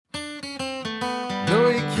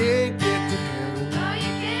can't get to heaven. No,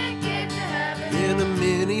 you can't get to heaven In a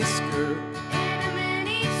mini skirt. in a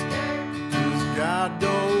mini skirt. 'Cause God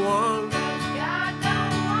don't want 'Cause God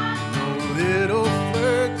don't want no little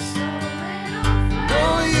flirts. no little No,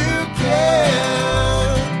 flirt. you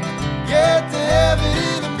can't get to heaven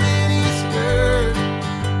in a mini skirt.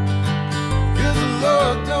 'Cause the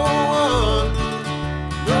Lord don't want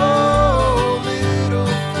no little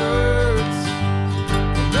flirts.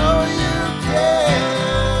 No, you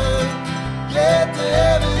can't get to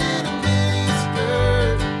heaven in a mini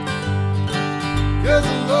skirt. 'Cause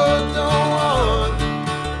the Lord don't want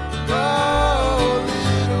no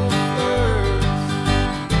little flirts.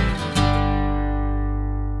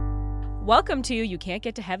 Welcome to You Can't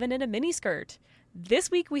Get to Heaven in a Miniskirt.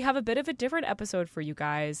 This week we have a bit of a different episode for you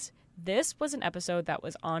guys. This was an episode that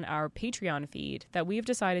was on our Patreon feed that we've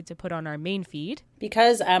decided to put on our main feed.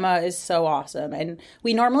 Because Emma is so awesome. And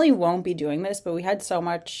we normally won't be doing this, but we had so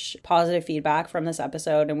much positive feedback from this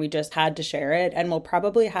episode and we just had to share it. And we'll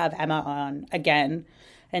probably have Emma on again.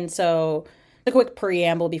 And so a quick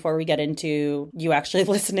preamble before we get into you actually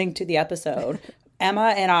listening to the episode.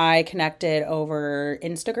 Emma and I connected over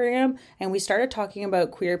Instagram and we started talking about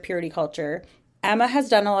queer purity culture. Emma has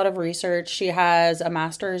done a lot of research. She has a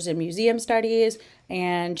master's in museum studies,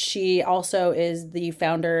 and she also is the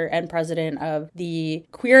founder and president of the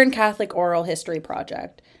Queer and Catholic Oral History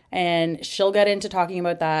Project. And she'll get into talking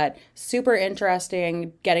about that. Super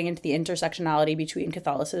interesting, getting into the intersectionality between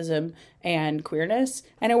Catholicism and queerness.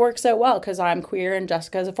 And it works out well because I'm queer and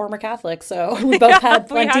Jessica's a former Catholic. So we both had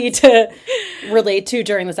plenty to relate to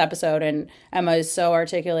during this episode. And Emma is so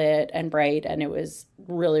articulate and bright. And it was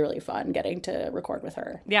really, really fun getting to record with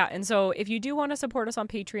her. Yeah, and so if you do want to support us on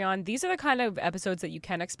Patreon, these are the kind of episodes that you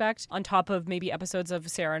can expect. On top of maybe episodes of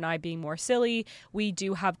Sarah and I being more silly, we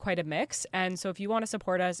do have quite a mix. And so if you want to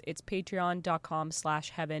support us, it's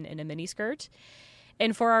patreon.com/heaven in a miniskirt.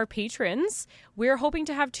 And for our patrons, we're hoping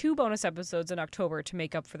to have 2 bonus episodes in October to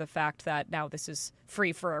make up for the fact that now this is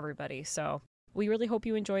free for everybody. So we really hope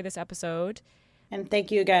you enjoy this episode. And thank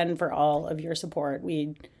you again for all of your support.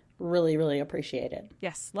 We really, really appreciate it.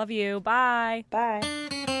 Yes, love you. Bye. Bye.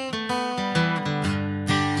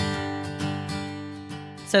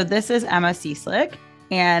 So this is Emma Cieslik.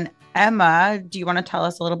 And Emma, do you want to tell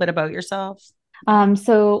us a little bit about yourself?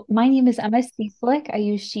 So my name is Emma Cieslik. I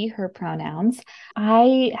use she, her pronouns.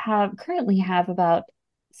 I currently have about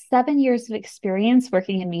 7 years of experience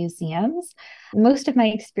working in museums. Most of my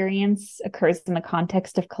experience occurs in the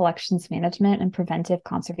context of collections management and preventive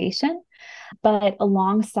conservation. But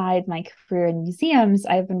alongside my career in museums,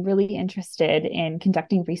 I've been really interested in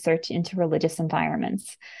conducting research into religious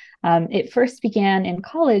environments. It first began in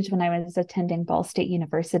college when I was attending Ball State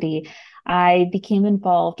University. I became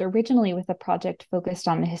involved originally with a project focused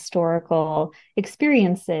on the historical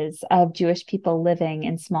experiences of Jewish people living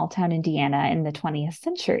in small town Indiana in the 20th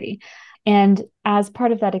century. And as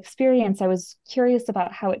part of that experience, I was curious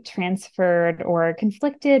about how it transferred or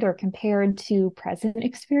conflicted or compared to present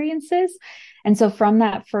experiences. And so from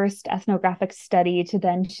that first ethnographic study to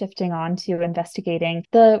then shifting on to investigating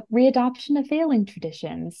the readoption of veiling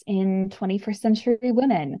traditions in 21st century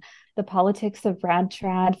women, the politics of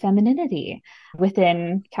rad-trad femininity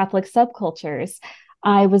within Catholic subcultures,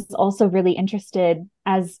 I was also really interested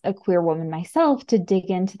as a queer woman myself to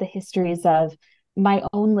dig into the histories of my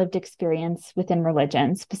own lived experience within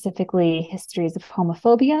religion, specifically histories of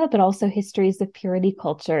homophobia, but also histories of purity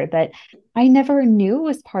culture that I never knew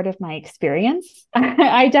was part of my experience.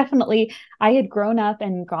 I had grown up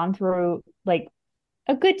and gone through like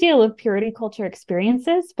a good deal of purity culture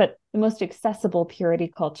experiences, but the most accessible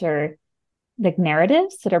purity culture like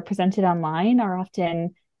narratives that are presented online are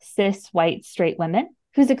often cis, white, straight women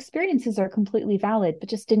whose experiences are completely valid, but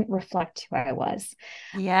just didn't reflect who I was.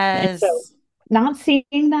 Yes. Not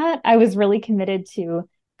seeing that, I was really committed to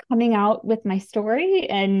coming out with my story,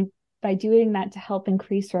 and by doing that to help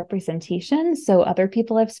increase representation so other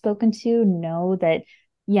people I've spoken to know that,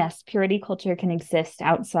 yes, purity culture can exist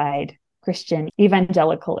outside Christian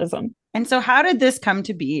evangelicalism. And so how did this come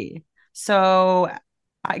to be? So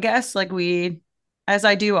I guess as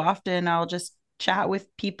I do often, I'll just chat with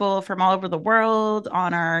people from all over the world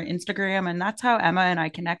on our Instagram. And that's how Emma and I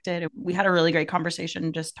connected. We had a really great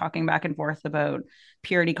conversation just talking back and forth about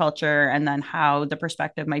purity culture and then how the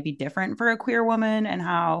perspective might be different for a queer woman and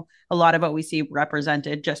how a lot of what we see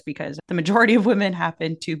represented just because the majority of women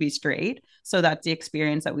happen to be straight. So that's the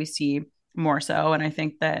experience that we see more so. And I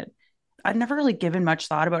think that I'd never really given much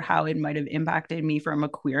thought about how it might have impacted me from a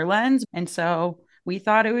queer lens. And so we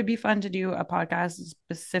thought it would be fun to do a podcast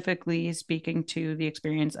specifically speaking to the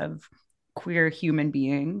experience of queer human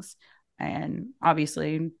beings And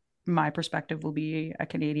obviously, my perspective will be a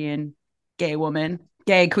Canadian gay woman,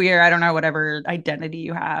 gay, queer, I don't know, whatever identity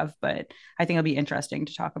you have. But I think it'll be interesting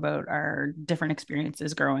to talk about our different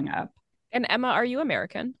experiences growing up. And Emma, are you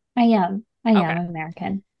American? I am. I Okay. am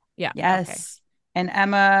American. Yeah. Okay. Yes. And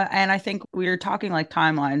Emma, and I think we were talking like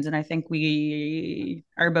timelines, and I think we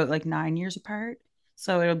are about like 9 years apart.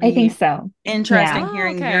 So it'll I think be so. interesting Yeah. Oh,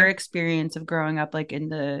 hearing okay. your experience of growing up like in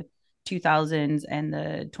the 2000s and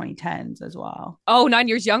the 2010s as well. Oh, 9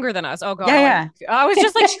 years younger than us. Oh God. Yeah, I was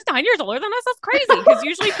just like, she's 9 years older than us. That's crazy. Because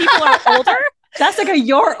usually people are older. Jessica,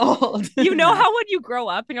 you're old. You know No. how when you grow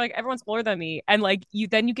up and you're like, everyone's older than me, and like you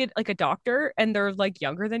get like a doctor and they're like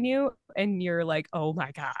younger than you, and you're like, oh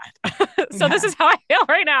my God. So this Yeah. is how I feel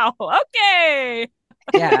right now. Okay.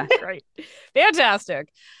 Yeah. Great. Fantastic.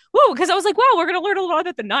 Woo, because I was like, wow, we're gonna learn a lot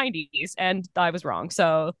about the 90s. And I was wrong.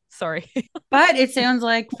 So sorry. But it sounds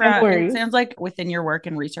like No worries. within your work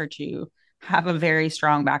and research, you have a very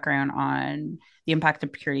strong background on the impact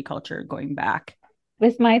of purity culture going back.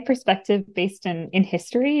 With my perspective based in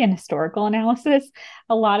history and historical analysis,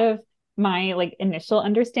 a lot of my like initial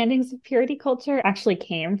understandings of purity culture actually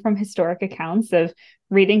came from historic accounts of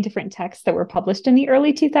reading different texts that were published in the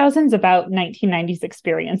early 2000s about 1990s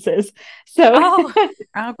experiences. So Oh,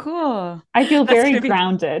 Oh, cool. I feel That's very gonna be-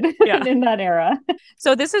 grounded Yeah. in that era.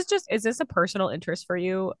 so is this a personal interest for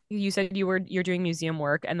you? You said you're doing museum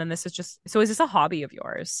work, and then this is is this a hobby of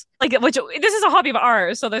yours? Like, which this is a hobby of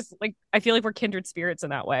ours. So this, like, I feel like we're kindred spirits in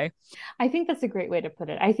that way. I think that's a great way to put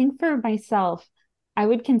it. I think for myself, I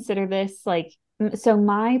would consider this like, so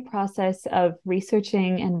my process of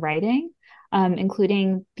researching and writing,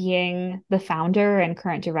 including being the founder and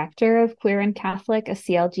current director of Queer and Catholic, a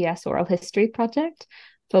CLGS oral history project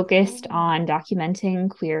focused on documenting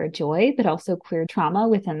queer joy, but also queer trauma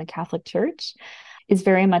within the Catholic Church, is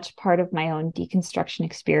very much part of my own deconstruction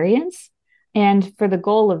experience. And for the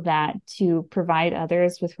goal of that, to provide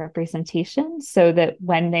others with representation so that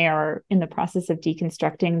when they are in the process of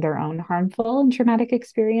deconstructing their own harmful and traumatic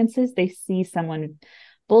experiences, they see someone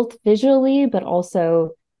both visually, but also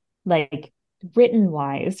like written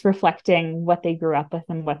wise, reflecting what they grew up with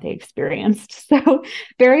and what they experienced. So,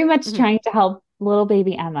 very much Mhm. trying to help little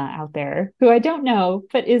baby Emma out there, who I don't know,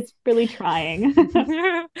 but is really trying.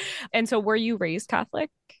 And so were you raised Catholic?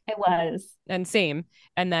 I was. And same.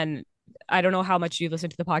 And then I don't know how much you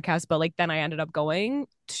listened to the podcast, but like then I ended up going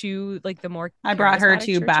to like the more I brought her charismatic to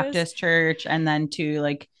churches. Baptist church and then to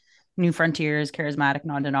like New Frontiers, charismatic,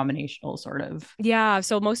 non-denominational sort of. Yeah,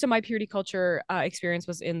 so most of my purity culture experience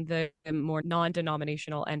was in the more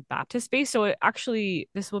non-denominational and Baptist space. So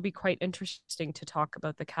this will be quite interesting to talk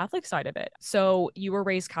about the Catholic side of it. So you were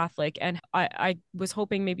raised Catholic, and I was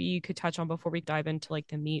hoping maybe you could touch on, before we dive into like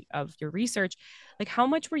the meat of your research, like how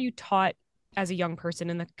much were you taught as a young person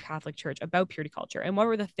in the Catholic Church about purity culture, and what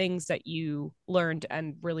were the things that you learned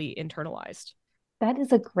and really internalized? That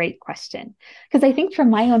is a great question. Because I think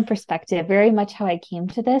from my own perspective, very much how I came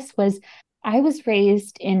to this was I was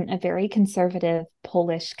raised in a very conservative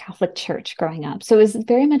Polish Catholic church growing up. So it was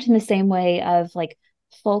very much in the same way of like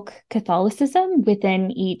folk Catholicism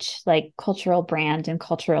within each like cultural brand and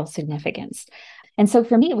cultural significance. And so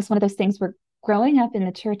for me, it was one of those things where growing up in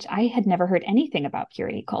the church, I had never heard anything about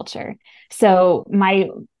purity culture. So my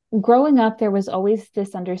growing up, there was always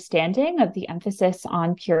this understanding of the emphasis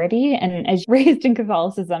on purity. And as raised in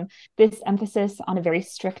Catholicism, this emphasis on a very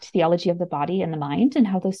strict theology of the body and the mind and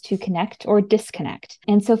how those two connect or disconnect.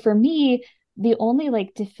 And so for me, the only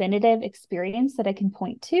like definitive experience that I can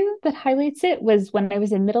point to that highlights it was when I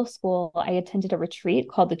was in middle school. I attended a retreat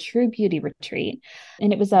called the True Beauty Retreat.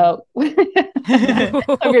 And it was a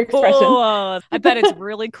of your expression. I bet it's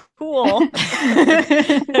really cool.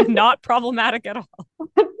 Not problematic at all.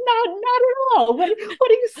 Not at all. What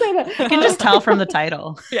do you say that? You can just tell from the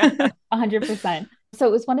title. Yeah. 100%. So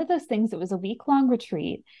it was one of those things. It was a week-long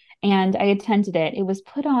retreat, and I attended it. It was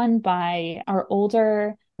put on by our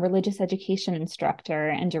older religious education instructor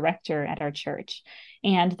and director at our church.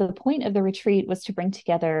 And the point of the retreat was to bring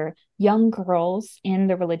together young girls in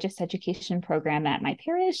the religious education program at my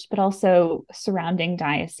parish, but also surrounding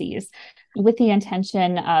dioceses, with the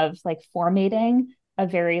intention of like formating a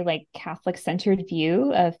very like Catholic centered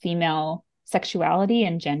view of female sexuality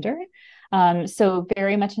and gender. So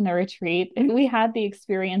very much in the retreat, we had the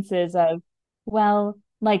experiences of, well,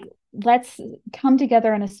 like, let's come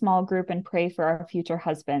together in a small group and pray for our future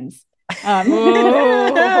husbands. It's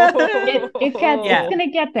going to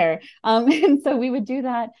get there. And so we would do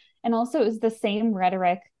that. And also it was the same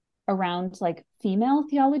rhetoric around like female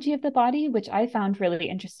theology of the body, which I found really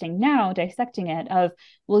interesting now, dissecting it, of,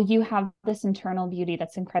 well, you have this internal beauty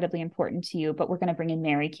that's incredibly important to you, but we're going to bring in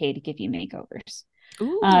Mary Kay to give you makeovers.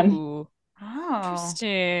 Ooh, Oh.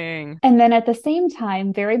 interesting. And then at the same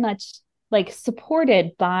time, very much like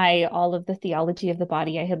supported by all of the theology of the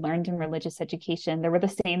body I had learned in religious education, there were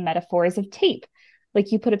the same metaphors of tape.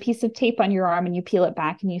 Like you put a piece of tape on your arm and you peel it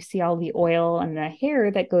back and you see all the oil and the hair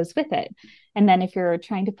that goes with it. And then if you're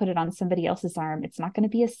trying to put it on somebody else's arm, it's not going to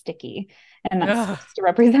be as sticky. And that's Ugh. supposed to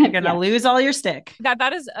represent, You're gonna lose all your stick.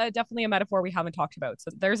 That is definitely a metaphor we haven't talked about.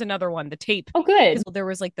 So there's another one, the tape. Oh, good. Because there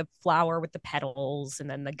was like the flower with the petals and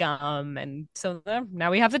then the gum. And so now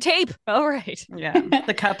we have the tape. All right. Yeah.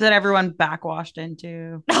 The cup that everyone backwashed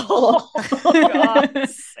into. Oh, God, Oh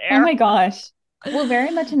Sarah. my gosh. Well, very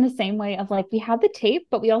much in the same way of like, we had the tape,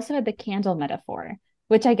 but we also had the candle metaphor,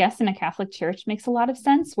 which I guess in a Catholic church makes a lot of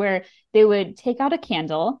sense, where they would take out a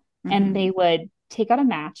candle and they would take out a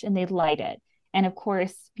match and they'd light it. And of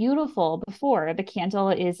course, beautiful before, the candle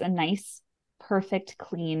is a nice, perfect,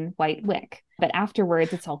 clean white wick. But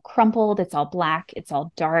afterwards, it's all crumpled, it's all black, it's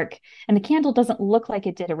all dark, and the candle doesn't look like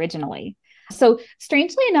it did originally. So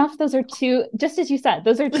strangely enough, those are two, just as you said,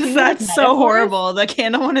 those are two. That's like, so metaphors. horrible. The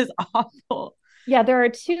candle one is awful. Yeah, there are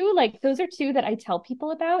two, like, those are two that I tell people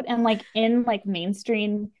about. And like in like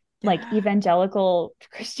mainstream, like evangelical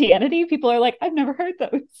Christianity, people are like, I've never heard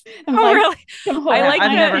those. I'm Oh, like, really? I like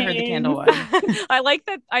I've that. never heard the candle one. I like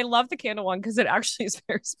that. I love the candle one because it actually is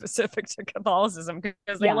very specific to Catholicism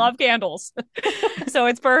because they Yeah. love candles. So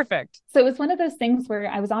it's perfect. So it was one of those things where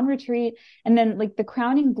I was on retreat, and then like the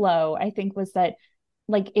crowning blow, I think, was that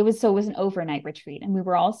like it was an overnight retreat, and we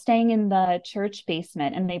were all staying in the church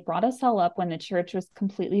basement, and they brought us all up when the church was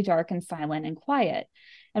completely dark and silent and quiet.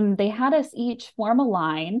 And they had us each form a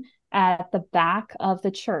line at the back of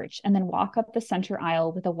the church and then walk up the center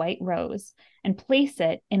aisle with a white rose and place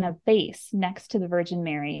it in a vase next to the Virgin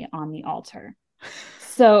Mary on the altar.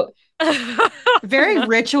 So Very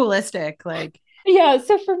ritualistic. Like, yeah,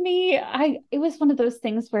 so for me, it was one of those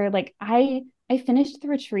things where like I finished the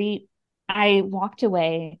retreat, I walked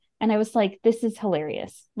away, and I was like, this is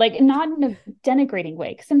hilarious. Like, not in a denigrating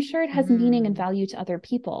way, because I'm sure it has meaning and value to other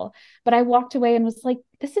people. But I walked away and was like,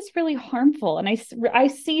 this is really harmful. And I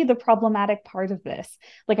see the problematic part of this.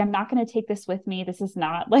 Like, I'm not going to take this with me. This is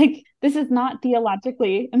not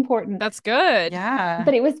theologically important. That's good. yeah.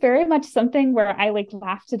 But it was very much something where I like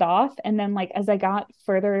laughed it off. And then like, as I got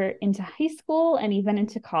further into high school and even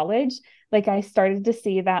into college, like I started to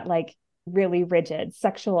see that like really rigid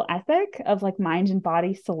sexual ethic of like mind and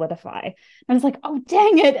body solidify. And I was like, oh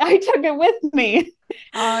dang it, I took it with me.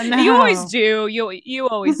 Oh no. You always do. You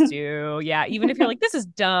always do. Yeah. Even if you're like, this is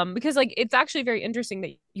dumb, because like it's actually very interesting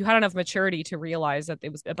that you had enough maturity to realize that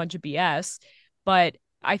it was a bunch of BS. But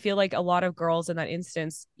I feel like a lot of girls in that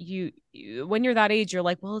instance, you when you're that age, you're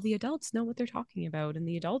like, well, the adults know what they're talking about, and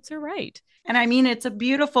the adults are right. And I mean, it's a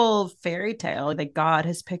beautiful fairy tale. Like, God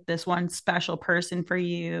has picked this one special person for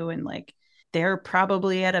you. And like, they're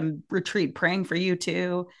probably at a retreat praying for you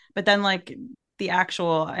too. But then, like, the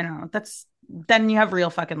actual, I don't know, then you have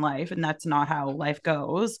real fucking life. And that's not how life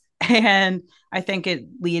goes. And I think it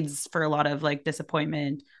leads for a lot of like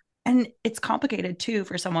disappointment. And it's complicated too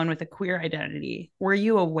for someone with a queer identity. Were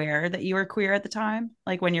you aware that you were queer at the time?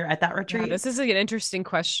 Like when you're at that retreat? Yeah, this is an interesting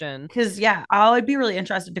question. Because yeah, I'd be really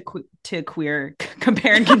interested to queer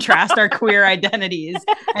compare and contrast our queer identities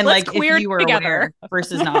and Let's like queer if you were together. aware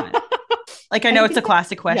versus not. Like, I know it's a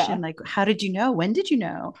classic question. Yeah. Like, how did you know? When did you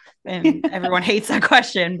know? And everyone hates that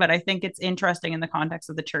question, but I think it's interesting in the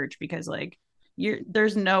context of the church because like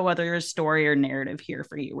there's no other story or narrative here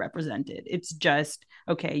for you represented. It's just,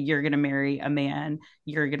 okay, you're going to marry a man,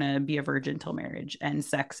 you're going to be a virgin till marriage, and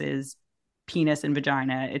sex is penis and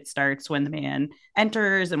vagina. It starts when the man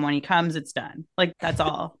enters, and when he comes, it's done. Like, that's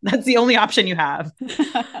all. That's the only option you have.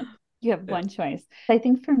 You have one choice. I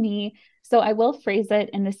think for me, so I will phrase it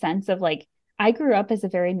in the sense of like, I grew up as a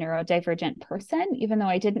very neurodivergent person, even though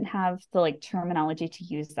I didn't have the like terminology to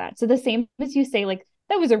use that. So the same as you say, like,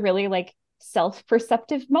 that was a really like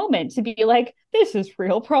self-perceptive moment to be like, this is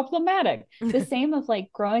real problematic. The same of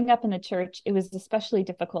like growing up in the church, it was especially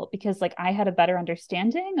difficult because like I had a better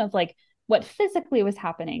understanding of like what physically was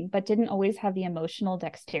happening, but didn't always have the emotional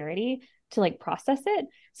dexterity to like process it.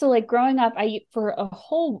 So like growing up, I for a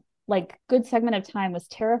whole like good segment of time was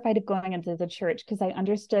terrified of going into the church because I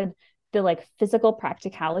understood the like physical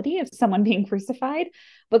practicality of someone being crucified,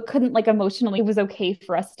 but couldn't like emotionally, it was okay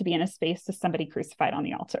for us to be in a space with somebody crucified on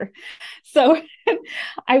the altar. So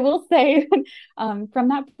I will say, from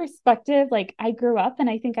that perspective, like I grew up and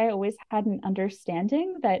I think I always had an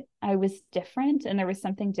understanding that I was different and there was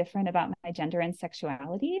something different about my gender and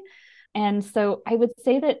sexuality. And so I would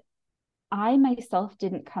say that I myself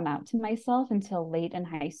didn't come out to myself until late in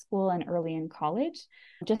high school and early in college,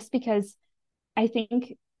 just because I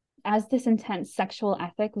think as this intense sexual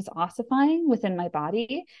ethic was ossifying within my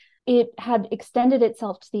body, it had extended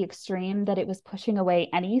itself to the extreme that it was pushing away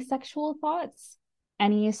any sexual thoughts,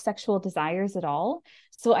 any sexual desires at all.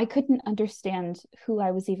 So I couldn't understand who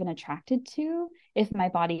I was even attracted to if my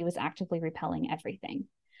body was actively repelling everything.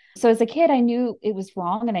 So as a kid, I knew it was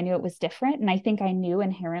wrong and I knew it was different. And I think I knew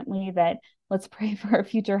inherently that let's pray for a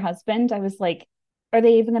future husband. I was like, are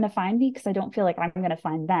they even going to find me? Because I don't feel like I'm going to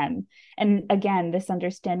find them. And again, this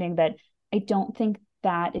understanding that I don't think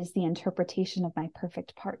that is the interpretation of my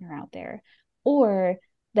perfect partner out there, or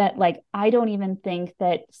that like I don't even think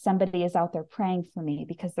that somebody is out there praying for me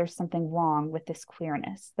because there's something wrong with this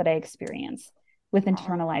queerness that I experience with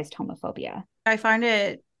internalized homophobia. I find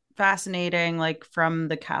it fascinating, like from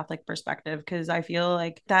the Catholic perspective, because I feel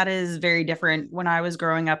like that is very different. When I was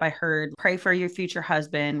growing up, I heard pray for your future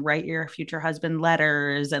husband, write your future husband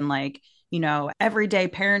letters, and like, you know, every day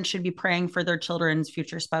parents should be praying for their children's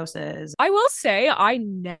future spouses. I will say I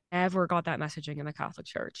never got that messaging in the Catholic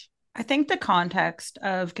Church. I think the context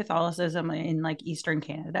of Catholicism in like Eastern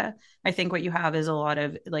Canada, I think what you have is a lot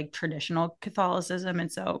of like traditional Catholicism. And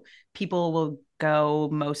so people will go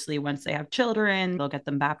mostly once they have children, they'll get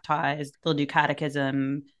them baptized, they'll do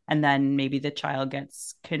catechism, and then maybe the child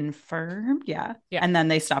gets confirmed. Yeah. And then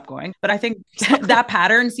they stop going. But I think that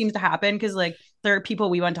pattern seems to happen because like there are people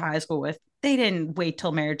we went to high school with, they didn't wait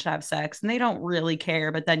till marriage to have sex and they don't really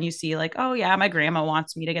care. But then you see like, oh yeah, my grandma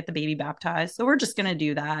wants me to get the baby baptized, so we're just going to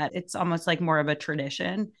do that. It's almost like more of a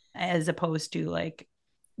tradition as opposed to like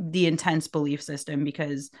the intense belief system,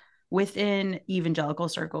 because within evangelical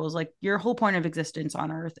circles, like your whole point of existence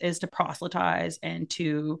on earth is to proselytize and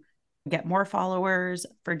to get more followers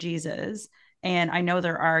for Jesus. And I know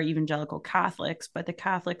there are evangelical Catholics, but the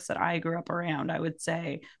Catholics that I grew up around, I would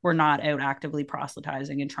say, were not out actively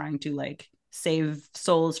proselytizing and trying to like save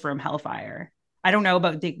souls from hellfire. I don't know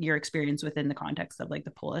about your experience within the context of like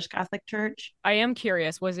the Polish Catholic Church. I am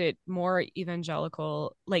curious, was it more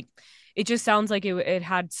evangelical? Like, it just sounds like it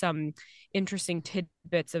had some interesting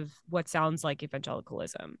tidbits of what sounds like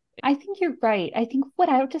evangelicalism. I think you're right. I think what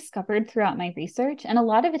I've discovered throughout my research, and a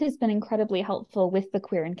lot of it has been incredibly helpful with the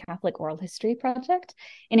Queer and Catholic Oral History Project,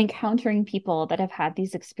 in encountering people that have had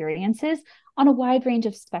these experiences on a wide range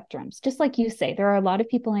of spectrums. Just like you say, there are a lot of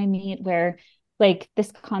people I meet where like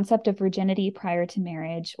this concept of virginity prior to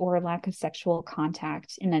marriage or lack of sexual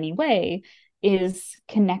contact in any way is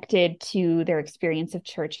connected to their experience of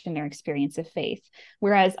church and their experience of faith,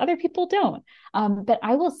 whereas other people don't. But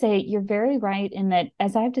I will say you're very right in that,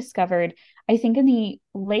 as I've discovered, I think in the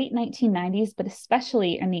late 1990s, but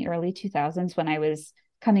especially in the early 2000s when I was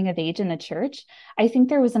coming of age in the church, I think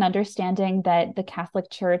there was an understanding that the Catholic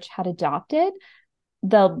Church had adopted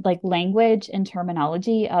the like language and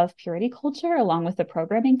terminology of purity culture along with the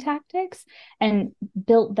programming tactics and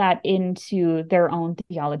built that into their own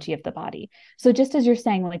theology of the body. So just as you're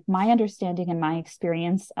saying, like my understanding and my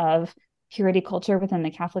experience of purity culture within the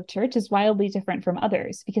Catholic Church is wildly different from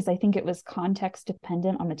others, because I think it was context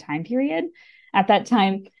dependent on the time period. At that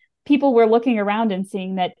time, people were looking around and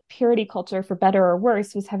seeing that purity culture, for better or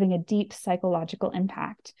worse, was having a deep psychological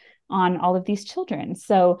impact on all of these children.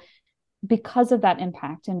 So because of that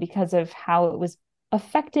impact and because of how it was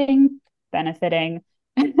affecting, benefiting,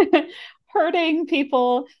 hurting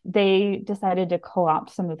people, they decided to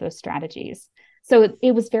co-opt some of those strategies. So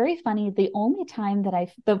it was very funny. The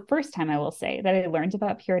first time I will say that I learned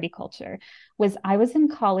about purity culture was I was in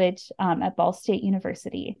college at Ball State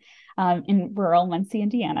University in rural Muncie,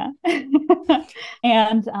 Indiana.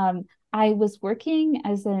 And I was working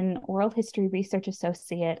as an oral history research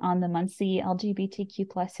associate on the Muncie LGBTQ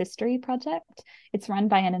plus history project. It's run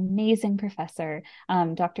by an amazing professor,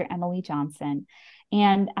 Dr. Emily Johnson.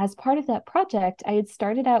 And as part of that project, I had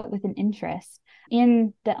started out with an interest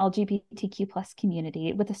in the LGBTQ plus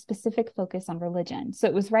community with a specific focus on religion. So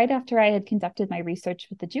it was right after I had conducted my research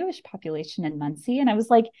with the Jewish population in Muncie. And I was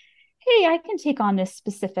like, hey, I can take on this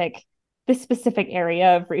specific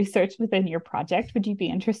area of research within your project. Would you be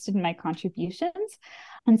interested in my contributions?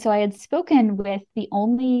 And so I had spoken with the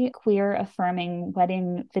only queer affirming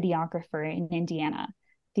wedding videographer in Indiana,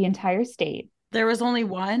 the entire state. There was only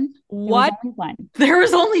one? What? There was only one. There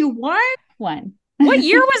was only one? One. What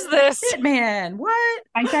year was this? Shit, man, what?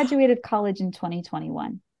 I graduated college in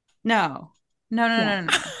 2021. No. No, no, Yeah. no, no,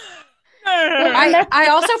 no. Well, and that's I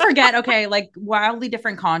also forget, okay, like wildly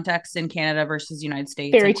different contexts in Canada versus United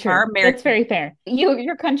States. very Like true. our That's American, very fair.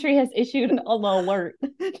 Your country has issued an alert.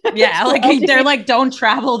 yeah, to like they're LGBT. like, don't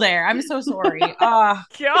travel there. I'm so sorry. God.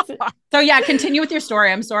 So yeah, continue with your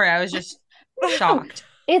story. I'm sorry. I was just No, shocked.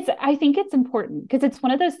 I think it's important because it's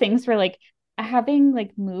one of those things where like having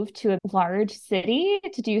like moved to a large city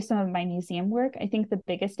to do some of my museum work, I think the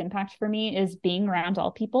biggest impact for me is being around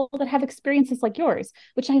all people that have experiences like yours,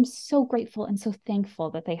 which I'm so grateful and so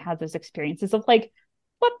thankful that they had those experiences of like,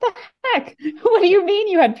 what the heck? What do you mean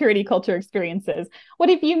you had purity culture experiences? What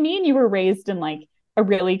if you mean you were raised in like a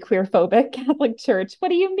really queer phobic Catholic church? What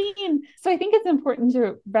do you mean? So I think it's important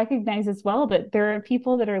to recognize as well that there are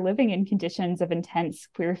people that are living in conditions of intense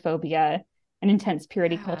queer phobia and intense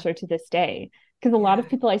purity Yeah. culture to this day. Because a lot Yeah.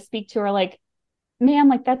 of people I speak to are like, man,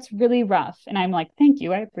 like that's really rough. And I'm like, thank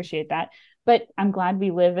you. I appreciate that. But I'm glad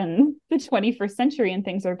we live in the 21st century and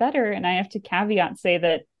things are better. And I have to caveat say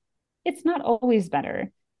that it's not always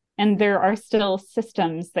better. And there are still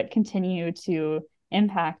systems that continue to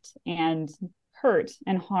impact and hurt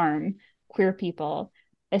and harm queer people,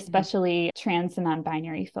 especially trans and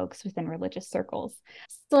non-binary folks within religious circles.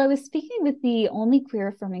 So I was speaking with the only queer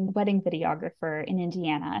affirming wedding videographer in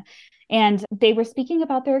Indiana, and they were speaking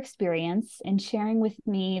about their experience and sharing with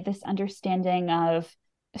me this understanding of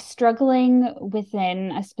struggling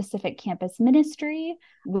within a specific campus ministry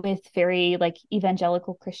with very like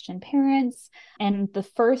evangelical Christian parents, and the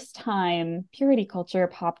first time purity culture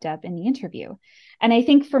popped up in the interview. And I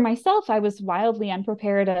think for myself, I was wildly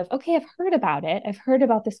unprepared of, okay, I've heard about it. I've heard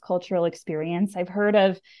about this cultural experience. I've heard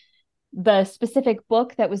of the specific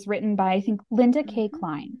book that was written by, I think, Linda K.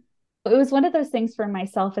 Klein. It was one of those things for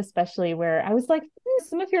myself, especially where I was like,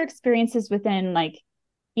 some of your experiences within like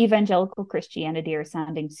evangelical Christianity are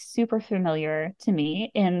sounding super familiar to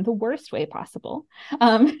me in the worst way possible.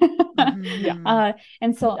 And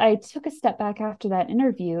so I took a step back after that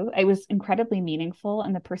interview. It was incredibly meaningful,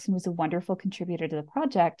 and the person was a wonderful contributor to the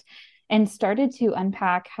project, and started to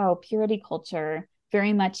unpack how purity culture,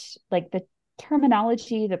 very much like the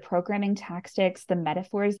terminology, the programming tactics, the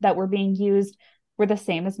metaphors that were being used were the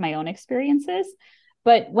same as my own experiences.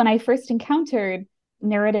 But when I first encountered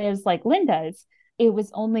narratives like Linda's, it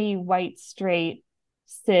was only white, straight,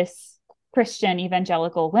 cis, Christian,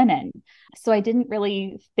 evangelical women. So I didn't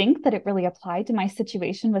really think that it really applied to my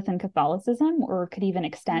situation within Catholicism or could even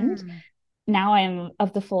extend. Now I'm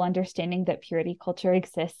of the full understanding that purity culture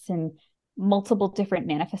exists in multiple different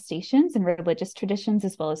manifestations and religious traditions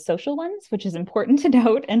as well as social ones, which is important to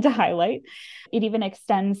note and to highlight. It even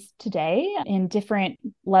extends today in different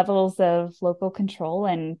levels of local control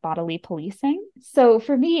and bodily policing. So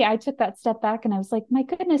for me, I took that step back and I was like, my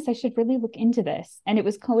goodness, I should really look into this. And it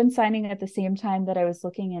was coinciding at the same time that I was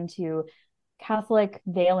looking into Catholic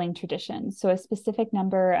veiling traditions. So a specific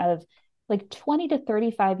number of like 20 to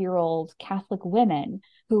 35-year-old Catholic women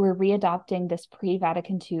who were readopting this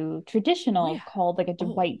pre-Vatican II traditional called like a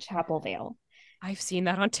white chapel veil. I've seen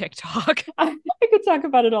that on TikTok. I could talk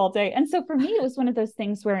about it all day. And so for me, it was one of those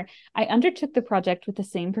things where I undertook the project with the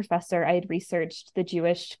same professor I had researched the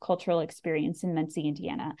Jewish cultural experience in Muncie,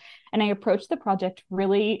 Indiana. And I approached the project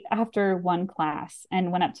really after one class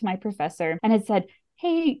and went up to my professor and had said,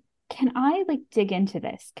 hey, can I like dig into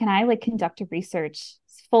this? Can I like conduct a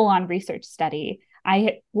full-on research study?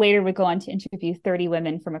 I later would go on to interview 30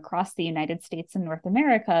 women from across the United States and North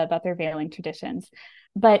America about their veiling traditions.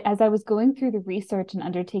 But as I was going through the research and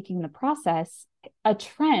undertaking the process, a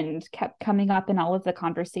trend kept coming up in all of the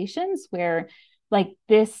conversations where like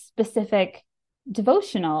this specific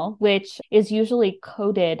devotional, which is usually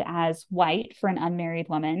coded as white for an unmarried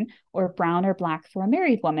woman or brown or black for a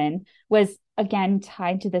married woman, was again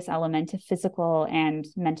tied to this element of physical and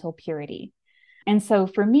mental purity. And so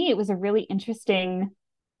for me, it was a really interesting,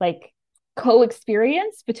 like,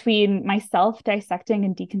 co-experience between myself dissecting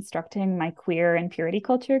and deconstructing my queer and purity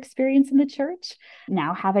culture experience in the church,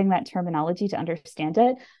 now having that terminology to understand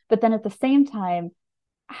it, but then at the same time,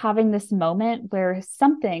 having this moment where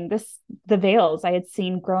the veils I had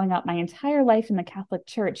seen growing up my entire life in the Catholic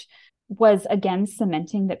Church was again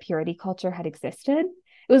cementing that purity culture had existed.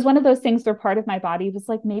 It was one of those things where part of my body was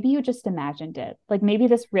like, maybe you just imagined it. Like maybe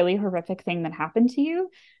this really horrific thing that happened to you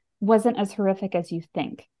wasn't as horrific as you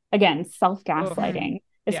think. Again, self-gaslighting,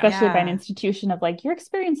 especially by an institution of like, your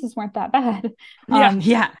experiences weren't that bad.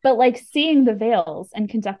 But like seeing the veils and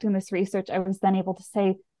conducting this research, I was then able to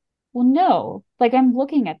say, well, no, like I'm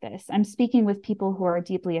looking at this. I'm speaking with people who are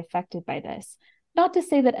deeply affected by this. Not to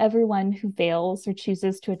say that everyone who veils or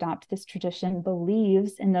chooses to adopt this tradition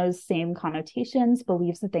believes in those same connotations,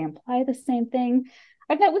 believes that they imply the same thing.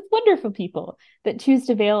 I've met with wonderful people that choose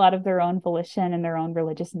to veil out of their own volition and their own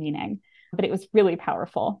religious meaning. But it was really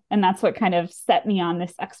powerful. And that's what kind of set me on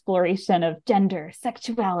this exploration of gender,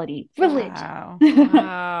 sexuality, religion. Wow.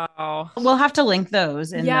 Wow. We'll have to link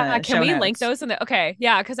those in Yeah, the can show we notes. link those in the okay?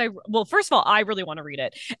 Yeah, because well, first of all, I really want to read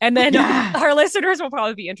it. And then Yeah. our listeners will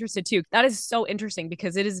probably be interested too. That is so interesting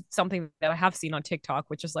because it is something that I have seen on TikTok,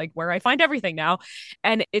 which is like where I find everything now.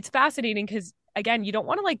 And it's fascinating because again, you don't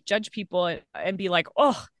want to like judge people and be like,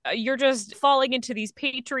 oh, you're just falling into these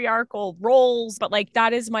patriarchal roles. But like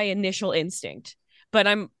that is my initial instinct. But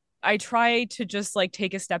I try to just like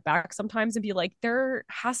take a step back sometimes and be like, there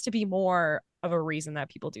has to be more of a reason that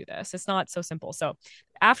people do this. It's not so simple. So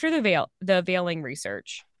after the veiling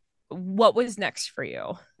research, what was next for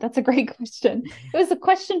you? That's a great question. It was a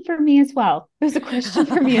question for me as well. It was a question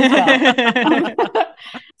for me as well.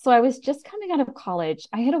 So I was just coming out of college.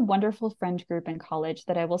 I had a wonderful friend group in college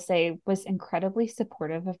that I will say was incredibly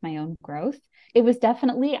supportive of my own growth. It was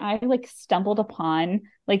definitely, I like stumbled upon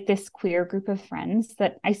like this queer group of friends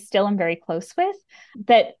that I still am very close with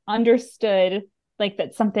that understood like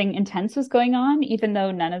that something intense was going on, even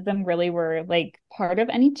though none of them really were like part of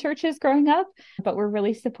any churches growing up, but were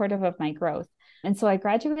really supportive of my growth. And so I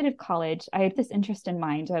graduated college. I had this interest in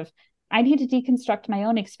mind of I need to deconstruct my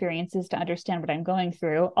own experiences to understand what I'm going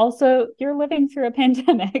through. Also, you're living through a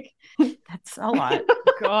pandemic. That's a lot.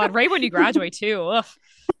 God, right when you graduate too. Ugh.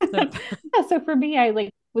 Yeah, so for me, I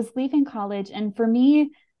like was leaving college, and for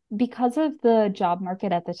me, because of the job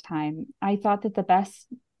market at the time, I thought that the best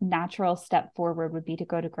natural step forward would be to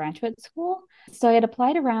go to graduate school. So I had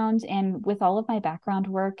applied around, and with all of my background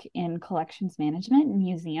work in collections management and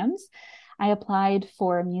museums, I applied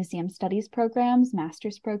for museum studies programs,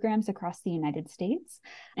 master's programs across the United States.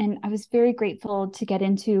 And I was very grateful to get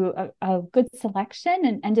into a good selection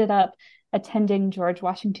and ended up attending George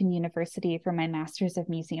Washington University for my master's of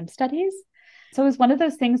museum studies. So it was one of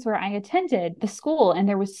those things where I attended the school and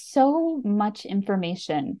there was so much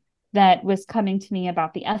information that was coming to me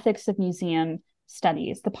about the ethics of museum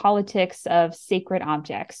studies, the politics of sacred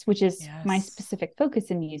objects, which is my specific focus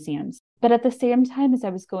in museums. But at the same time, as I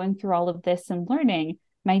was going through all of this and learning,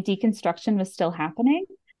 my deconstruction was still happening.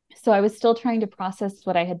 So I was still trying to process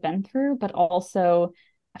what I had been through, but also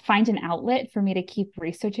find an outlet for me to keep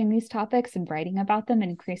researching these topics and writing about them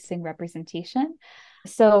and increasing representation.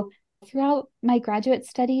 So throughout my graduate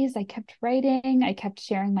studies, I kept writing, I kept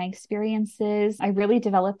sharing my experiences. I really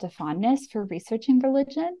developed a fondness for researching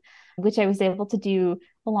religion, which I was able to do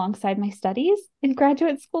alongside my studies in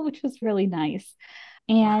graduate school, which was really nice.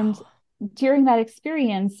 And during that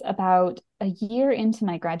experience, about a year into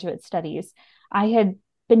my graduate studies, I had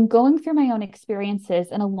been going through my own experiences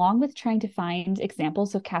and along with trying to find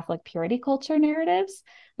examples of Catholic purity culture narratives,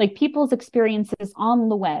 like people's experiences on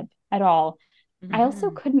the web at all, I also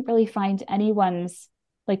couldn't really find anyone's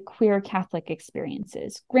like queer Catholic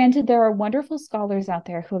experiences. Granted, there are wonderful scholars out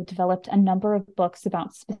there who have developed a number of books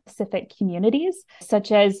about specific communities,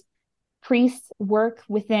 such as priests' work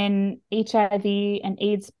within HIV and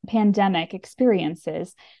AIDS pandemic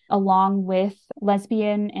experiences, along with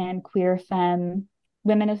lesbian and queer femme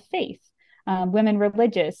women of faith, women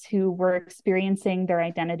religious who were experiencing their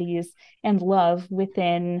identities and love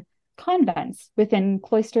within convents, within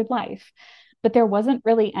cloistered life. But there wasn't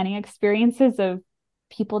really any experiences of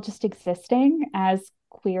people just existing as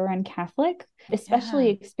queer and Catholic, especially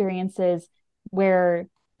experiences where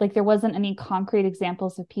like there wasn't any concrete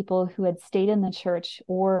examples of people who had stayed in the church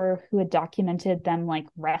or who had documented them like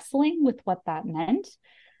wrestling with what that meant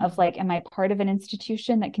of like, am I part of an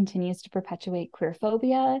institution that continues to perpetuate queer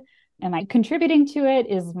phobia? Am I contributing to it?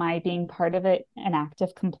 Is my being part of it an act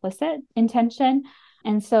of complicit intention?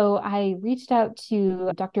 And so I reached out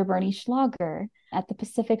to Dr. Bernie Schlager at the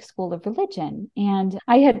Pacific School of Religion. And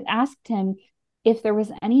I had asked him if there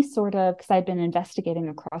was any sort of, because I'd been investigating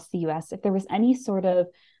across the US, if there was any sort of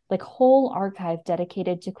like whole archive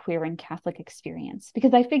dedicated to queer and Catholic experience.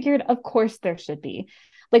 Because I figured, of course, there should be.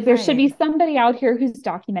 Like there should be somebody out here who's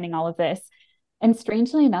documenting all of this. And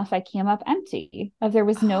strangely enough, I came up empty. There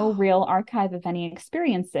was no real archive of any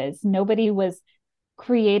experiences. Nobody was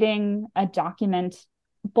creating a document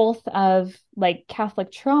both of like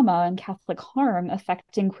Catholic trauma and Catholic harm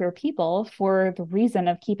affecting queer people for the reason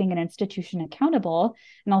of keeping an institution accountable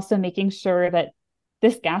and also making sure that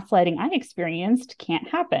this gaslighting I experienced can't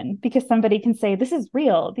happen because somebody can say, this is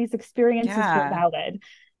real. These experiences were valid.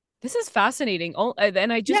 This is fascinating. Oh,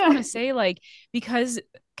 and I just want to say, like, because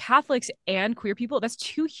Catholics and queer people, that's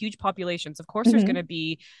two huge populations. Of course, there's going to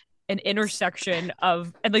be an intersection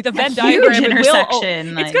of, and like the Venn huge diagram intersection,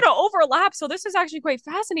 it's like- going to overlap. So this is actually quite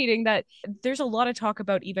fascinating that there's a lot of talk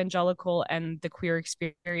about evangelical and the queer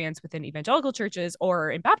experience within evangelical churches or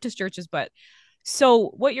in Baptist churches. But so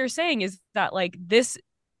what you're saying is that like this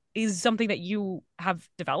is something that you have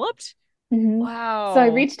developed. Wow. So I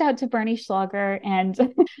reached out to Bernie Schlager and,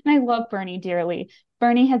 and I love Bernie dearly.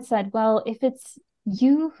 Bernie had said, well, if it's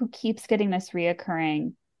you who keeps getting this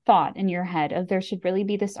reoccurring thought in your head of there should really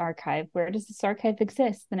be this archive, where does this archive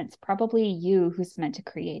exist? Then it's probably you who's meant to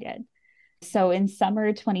create it. So in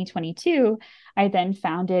summer 2022, I then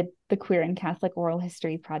founded the Queer and Catholic Oral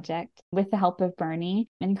History Project with the help of Bernie.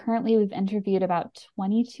 And currently we've interviewed about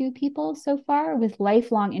 22 people so far with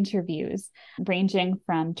lifelong interviews, ranging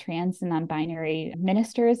from trans and non-binary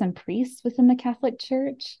ministers and priests within the Catholic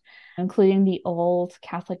Church, including the old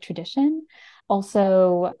Catholic tradition,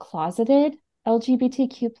 also closeted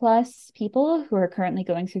LGBTQ plus people who are currently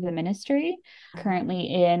going through the ministry, currently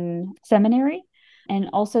in seminary, and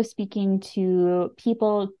also speaking to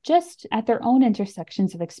people just at their own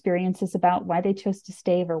intersections of experiences about why they chose to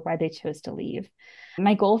stay or why they chose to leave.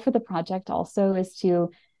 My goal for the project also is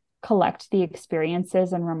to collect the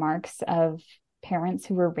experiences and remarks of parents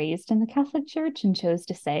who were raised in the Catholic Church and chose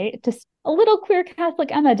to say, to a little queer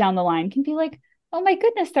Catholic Emma down the line can be like, oh my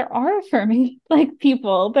goodness, there are affirming like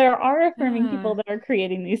people. There are affirming people that are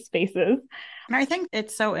creating these spaces. And I think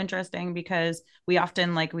it's so interesting because we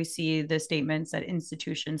often we see the statements that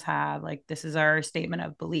institutions have, like this is our statement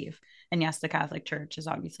of belief. And yes, the Catholic Church is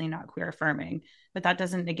obviously not queer affirming, but that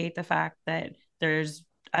doesn't negate the fact that there's,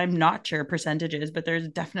 I'm not sure percentages, but there's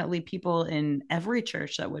definitely people in every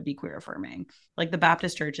church that would be queer affirming. Like the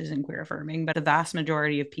Baptist church isn't queer affirming, but the vast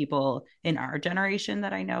majority of people in our generation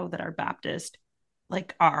that I know that are Baptist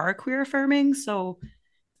are queer affirming. So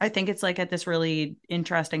I think it's at this really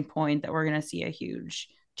interesting point that we're going to see a huge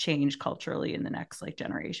change culturally in the next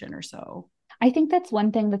generation or so. I think that's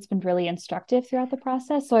one thing that's been really instructive throughout the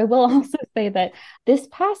process. So I will also say that this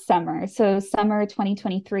past summer, so summer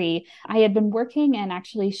 2023, I had been working and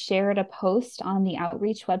actually shared a post on the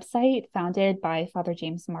outreach website founded by Father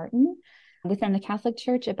James Martin within the Catholic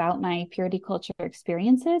Church about my purity culture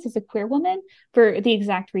experiences as a queer woman for the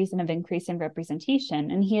exact reason of increase in representation.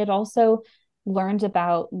 And he had also learned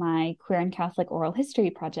about my Queer and Catholic Oral History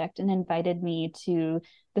Project and invited me to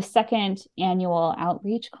the second annual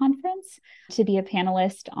outreach conference to be a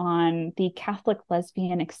panelist on the Catholic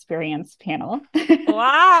Lesbian Experience panel.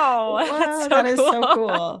 Wow. Wow, that is so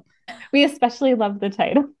cool. We especially love the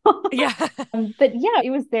title. Yeah. But yeah,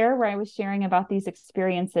 it was there where I was sharing about these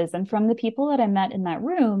experiences. And from the people that I met in that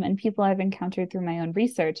room and people I've encountered through my own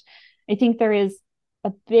research, I think there is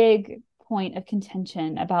a big point of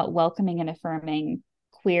contention about welcoming and affirming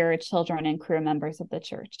queer children and queer members of the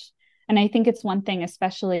church. And I think it's one thing,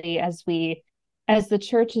 especially as the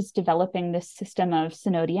church is developing this system of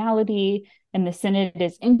synodiality and the synod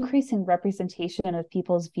is increasing representation of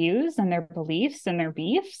people's views and their beliefs and their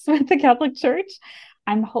beefs with the Catholic Church.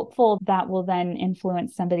 I'm hopeful that will then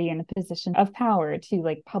influence somebody in a position of power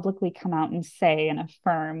to publicly come out and say and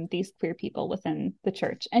affirm these queer people within the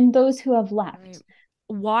church and those who have left. Right.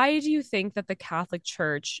 Why do you think that the Catholic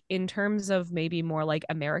Church, in terms of maybe more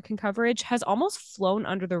American coverage, has almost flown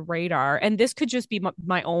under the radar? And this could just be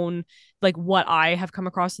my own, what I have come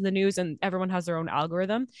across in the news, and everyone has their own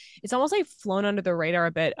algorithm. It's almost flown under the radar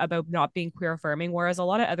a bit about not being queer affirming, whereas a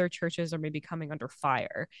lot of other churches are maybe coming under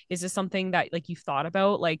fire. Is this something that you've thought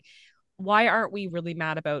about? Why aren't we really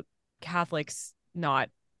mad about Catholics not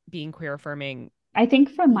being queer affirming? I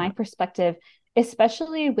think from my perspective,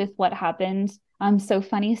 especially with what happened. So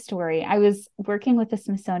funny story. I was working with the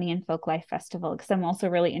Smithsonian Folklife Festival because I'm also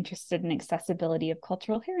really interested in accessibility of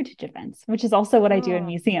cultural heritage events, which is also what I do in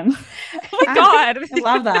museums. Oh my God. I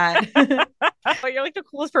love that. You're the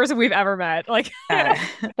coolest person we've ever met.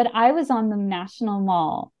 But I was on the National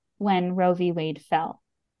Mall when Roe v. Wade fell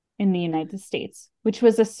in the United States, which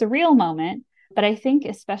was a surreal moment. But I think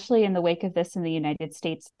especially in the wake of this in the United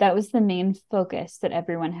States, that was the main focus that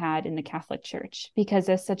everyone had in the Catholic Church, because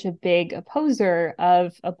as such a big opposer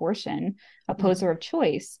of abortion, opposer of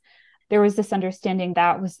choice, there was this understanding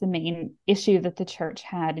that was the main issue that the church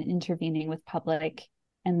had in intervening with public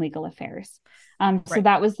and legal affairs. So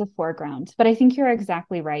that was the foreground. But I think you're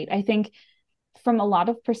exactly right. I think from a lot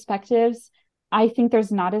of perspectives, I think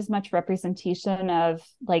there's not as much representation of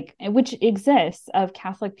which exists of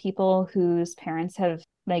Catholic people whose parents have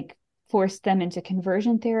forced them into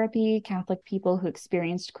conversion therapy, Catholic people who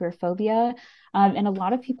experienced queerphobia, and a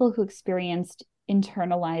lot of people who experienced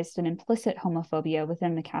internalized and implicit homophobia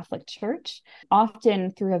within the Catholic Church,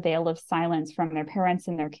 often through a veil of silence from their parents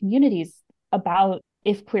and their communities about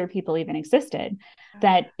if queer people even existed,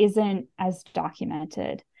 that isn't as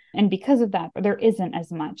documented. And because of that, there isn't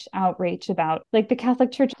as much outrage about, like, the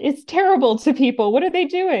Catholic Church is terrible to people. What are they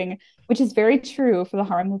doing? Which is very true for the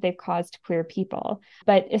harm that they've caused queer people.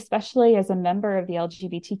 But especially as a member of the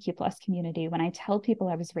LGBTQ plus community, when I tell people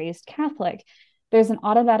I was raised Catholic, there's an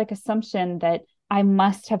automatic assumption that I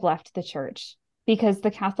must have left the church, because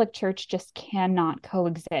the Catholic Church just cannot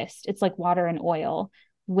coexist. It's like water and oil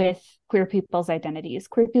with queer people's identities.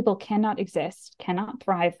 Queer people cannot exist, cannot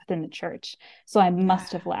thrive within the church. So I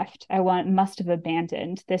must have left. Must have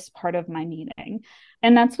abandoned this part of my meaning.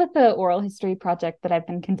 And that's what the oral history project that I've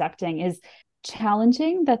been conducting is,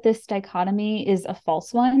 challenging that this dichotomy is a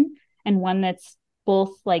false one, and one that's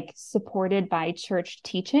both like supported by church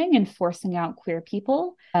teaching and forcing out queer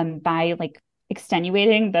people by like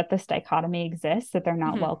extenuating that this dichotomy exists, that they're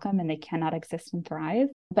not welcome and they cannot exist and thrive,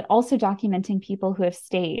 but also documenting people who have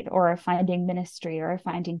stayed or are finding ministry or are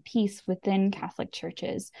finding peace within Catholic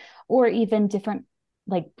churches, or even different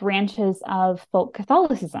like branches of folk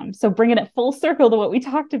Catholicism. So bringing it full circle to what we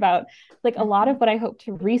talked about, like a lot of what I hope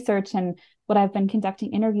to research and what I've been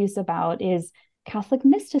conducting interviews about is Catholic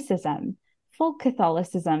mysticism, folk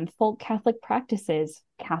Catholicism, folk Catholic practices,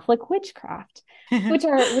 Catholic witchcraft, which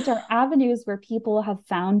are avenues where people have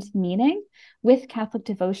found meaning with Catholic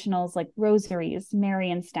devotionals like rosaries,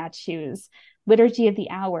 Marian statues, liturgy of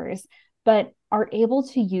the hours, but are able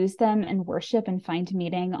to use them and worship and find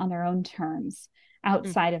meaning on their own terms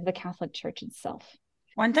outside of the Catholic Church itself.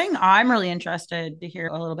 One thing I'm really interested to hear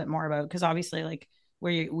a little bit more about, because obviously like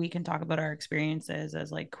we can talk about our experiences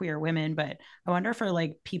as like queer women, but I wonder for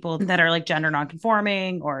like people that are like gender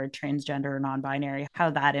nonconforming or transgender or non-binary, how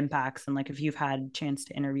that impacts, and like if you've had a chance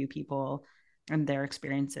to interview people and their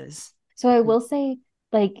experiences. So I will say,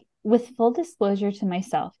 like, with full disclosure to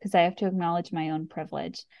myself, because I have to acknowledge my own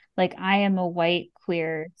privilege, like I am a white,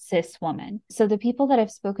 queer, cis woman. So the people that I've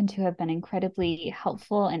spoken to have been incredibly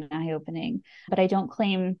helpful and eye-opening, but I don't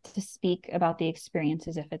claim to speak about the experience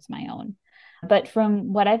as if it's my own. But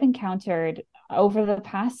from what I've encountered over the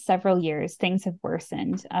past several years, things have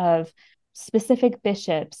worsened of specific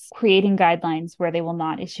bishops creating guidelines where they will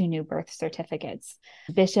not issue new birth certificates,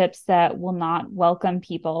 bishops that will not welcome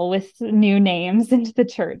people with new names into the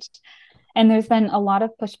church. And there's been a lot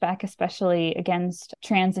of pushback, especially against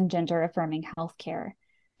trans and gender affirming healthcare.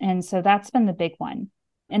 And so that's been the big one.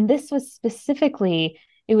 And this was specifically,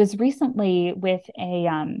 it was recently with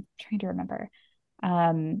trying to remember,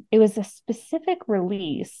 it was a specific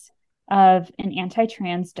release of an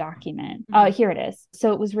anti-trans document. Here it is.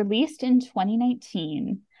 So it was released in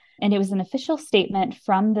 2019, and it was an official statement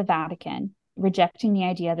from the Vatican rejecting the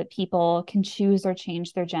idea that people can choose or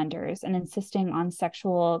change their genders and insisting on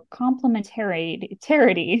sexual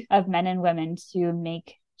complementarity of men and women to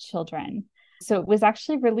make children. So it was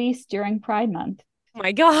actually released during Pride Month. Oh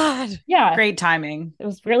my God. Yeah. Great timing. It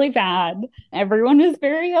was really bad. Everyone was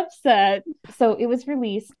very upset. So it was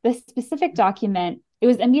released. This specific document, it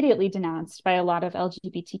was immediately denounced by a lot of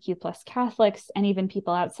LGBTQ plus Catholics and even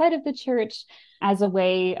people outside of the church as a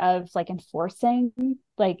way of like enforcing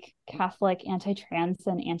like Catholic anti-trans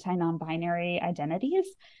and anti-non-binary identities.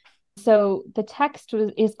 So the text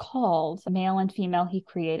is called Male and Female, He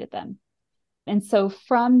Created Them. And so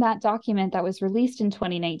from that document that was released in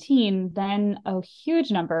 2019, then a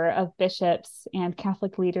huge number of bishops and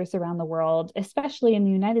Catholic leaders around the world, especially in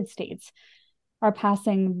the United States, are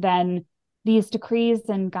passing then these decrees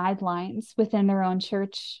and guidelines within their own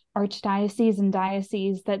church, archdioceses and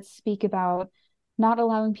dioceses that speak about not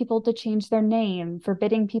allowing people to change their name,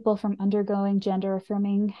 forbidding people from undergoing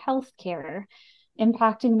gender-affirming health care,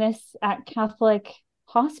 impacting this at Catholic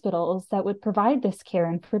hospitals that would provide this care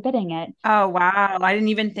and forbidding it. Oh, wow. I didn't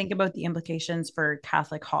even think about the implications for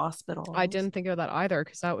Catholic hospitals. I didn't think of that either,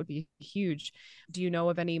 because that would be huge. Do you know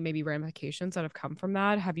of any maybe ramifications that have come from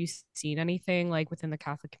that? Have you seen anything like within the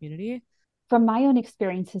Catholic community? From my own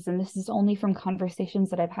experiences, and this is only from conversations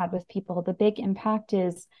that I've had with people, the big impact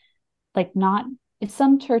is like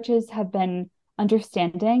some churches have been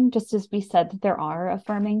understanding, just as we said, that there are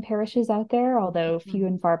affirming parishes out there, although few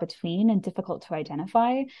and far between and difficult to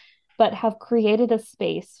identify, but have created a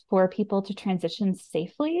space for people to transition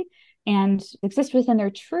safely and exist within their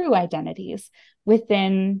true identities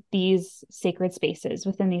within these sacred spaces,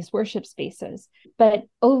 within these worship spaces. But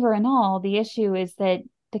over and all, the issue is that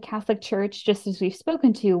the Catholic Church, just as we've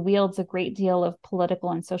spoken to, wields a great deal of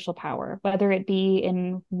political and social power, whether it be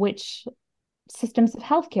in which systems of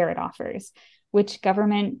healthcare it offers, which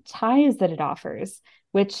government ties that it offers,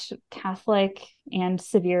 which Catholic and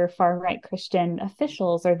severe far-right Christian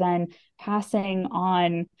officials are then passing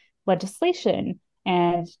on legislation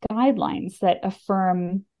and guidelines that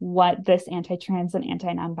affirm what this anti-trans and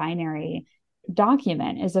anti-non-binary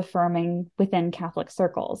document is affirming within Catholic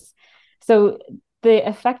circles. So the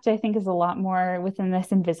effect, I think, is a lot more within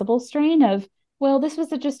this invisible strain of, well, this was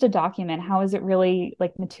just a document. How is it really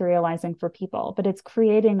like materializing for people? But it's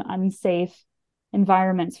creating unsafe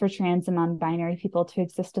environments for trans and non-binary people to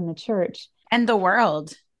exist in the church. And the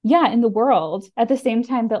world. Yeah, in the world, at the same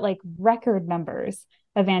time that like record numbers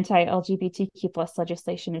of anti-LGBTQ plus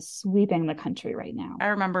legislation is sweeping the country right now. I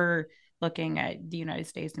remember looking at the United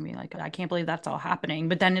States and being like, I can't believe that's all happening.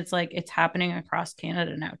 But then it's like, it's happening across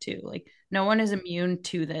Canada now too. Like no one is immune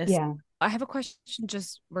to this. Yeah. I have a question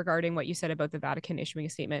just regarding what you said about the Vatican issuing a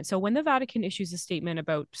statement. So when the Vatican issues a statement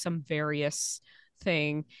about some various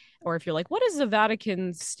thing, or if you're like, what is the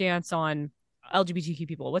Vatican's stance on LGBTQ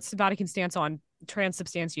people? What's the Vatican stance on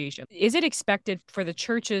transubstantiation? Is it expected for the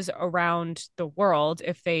churches around the world,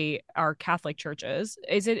 if they are Catholic churches,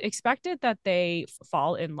 is it expected that they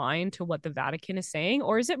fall in line to what the Vatican is saying?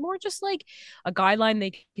 Or is it more just like a guideline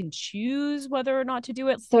they can choose whether or not to do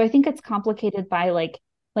it? So I think it's complicated by like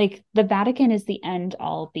the Vatican is the end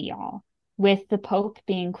all be all, with the Pope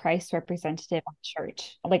being Christ's representative on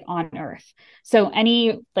church, like on earth. So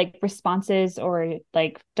any like responses or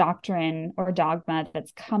like doctrine or dogma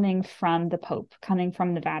that's coming from the Pope, coming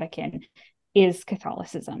from the Vatican, is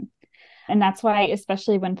Catholicism. And that's why,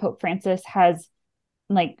 especially when Pope Francis has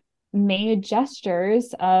like made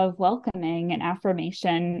gestures of welcoming and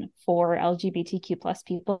affirmation for LGBTQ plus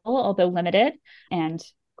people, although limited and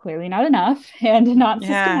clearly not enough and not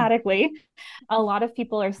systematically. A lot of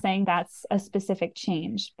people are saying that's a specific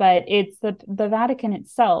change, but it's the Vatican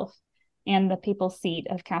itself and the papal seat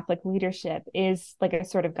of Catholic leadership is like a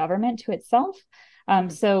sort of government to itself.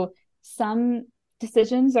 So some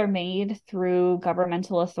decisions are made through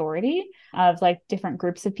governmental authority of like different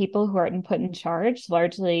groups of people who are put in charge,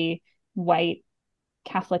 largely white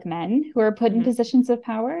Catholic men who are put in positions of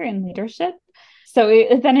power and leadership. So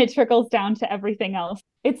then it trickles down to everything else.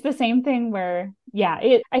 It's the same thing where,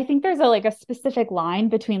 I think there's a specific line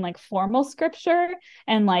between like formal scripture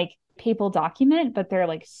and like papal document, but they're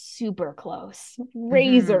like super close,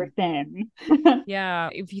 razor thin. Yeah.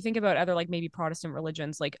 If you think about other like maybe Protestant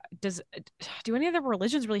religions, like do any other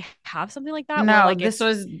religions really have something like that? No, where, like, this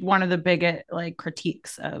was one of the big like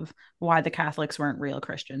critiques of why the Catholics weren't real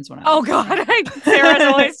Christians. When God, Sarah's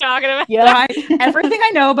always talking about everything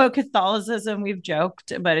I know about Catholicism, we've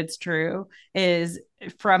joked, but it's true, is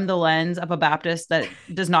from the lens of a Baptist that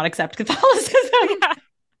does not accept Catholicism. Yeah.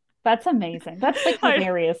 That's amazing. That's like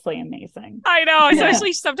hilariously amazing. I know.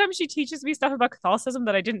 Especially sometimes she teaches me stuff about Catholicism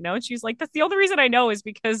that I didn't know. And she's like, that's the only reason I know is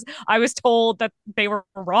because I was told that they were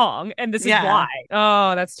wrong. And this is why.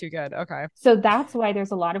 Oh, that's too good. Okay. So that's why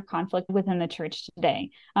there's a lot of conflict within the church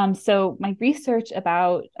today. So my research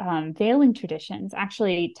about veiling traditions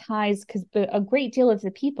actually ties, because a great deal of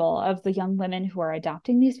the people, of the young women who are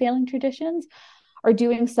adopting these veiling traditions, are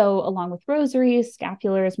doing so along with rosaries,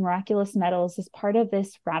 scapulars, miraculous medals as part of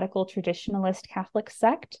this radical traditionalist Catholic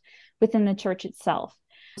sect within the church itself.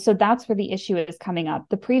 So that's where the issue is coming up.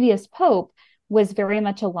 The previous pope was very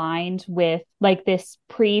much aligned with like this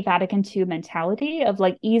pre-Vatican II mentality of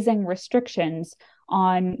like easing restrictions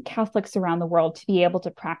on Catholics around the world to be able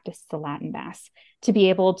to practice the Latin Mass, to be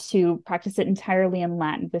able to practice it entirely in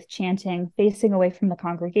Latin with chanting, facing away from the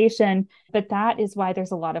congregation. But that is why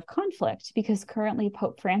there's a lot of conflict, because currently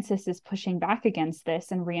Pope Francis is pushing back against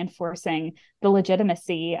this and reinforcing the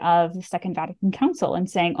legitimacy of the Second Vatican Council and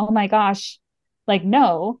saying, oh my gosh, like,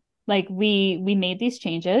 no, like we made these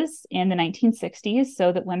changes in the 1960s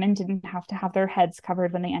so that women didn't have to have their heads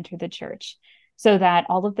covered when they entered the church, so that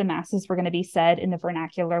all of the masses were going to be said in the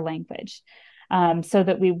vernacular language, so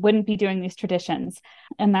that we wouldn't be doing these traditions.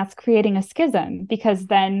 And that's creating a schism, because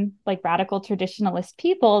then like radical traditionalist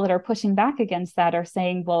people that are pushing back against that are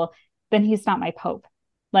saying, well, then he's not my pope.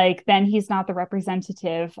 Like, then he's not the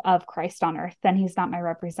representative of Christ on earth. Then he's not my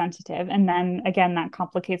representative. And then again, that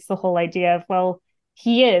complicates the whole idea of, well,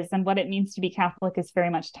 he is. And what it means to be Catholic is very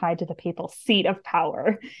much tied to the papal seat of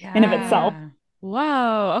power in of itself.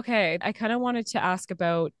 Wow. Okay. I kind of wanted to ask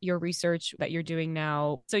about your research that you're doing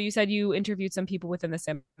now. So you said you interviewed some people within the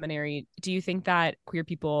seminary. Do you think that queer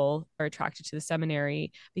people are attracted to the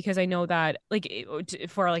seminary? Because I know that like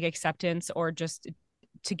for like acceptance or just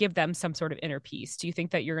to give them some sort of inner peace, do you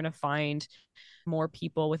think that you're going to find more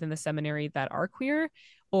people within the seminary that are queer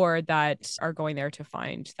or that are going there to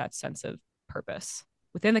find that sense of purpose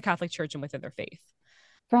within the Catholic Church and within their faith?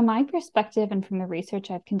 From my perspective and from the research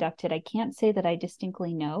I've conducted, I can't say that I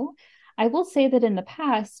distinctly know. I will say that in the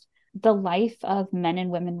past, the life of men and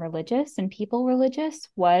women religious and people religious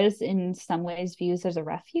was in some ways viewed as a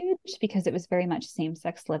refuge because it was very much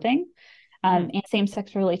same-sex living. And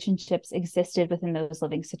same-sex relationships existed within those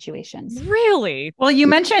living situations. Really? Well, you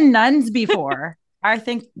mentioned nuns before. I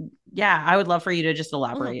think, yeah, I would love for you to just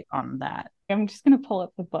elaborate on that. I'm just going to pull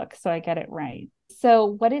up the book so I get it right. So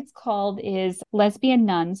what it's called is Lesbian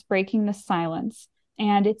Nuns Breaking the Silence.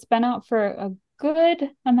 And it's been out for a good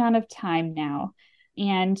amount of time now.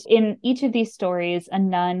 And in each of these stories, a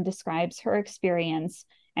nun describes her experience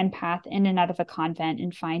and path in and out of a convent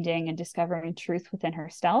and finding and discovering truth within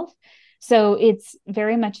herself. So it's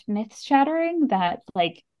very much myth shattering that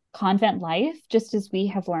like convent life, just as we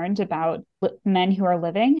have learned about men who are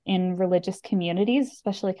living in religious communities,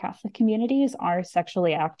 especially Catholic communities, are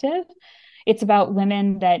sexually active. It's about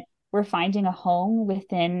women that were finding a home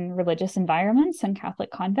within religious environments and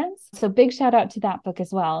Catholic convents. So big shout out to that book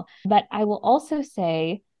as well. But I will also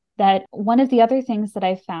say that one of the other things that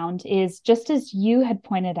I found is, just as you had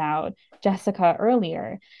pointed out, Jessica,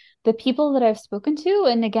 earlier, the people that I've spoken to,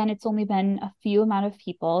 and again, it's only been a few amount of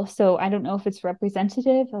people, so I don't know if it's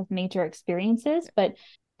representative of major experiences, but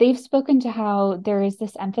they've spoken to how there is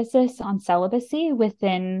this emphasis on celibacy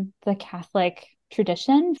within the Catholic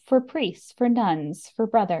tradition for priests, for nuns, for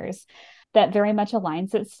brothers, that very much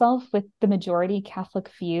aligns itself with the majority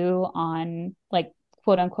Catholic view on like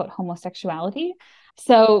quote unquote homosexuality.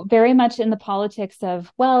 So very much in the politics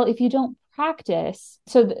of, well, if you don't practice,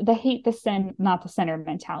 so the hate the sin, not the sinner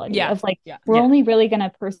mentality of like, we're only really going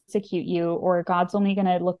to persecute you, or God's only going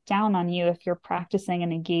to look down on you if you're practicing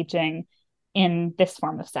and engaging in this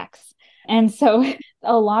form of sex. And so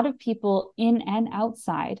a lot of people in and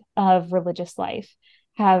outside of religious life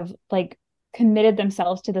have like committed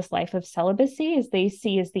themselves to this life of celibacy as they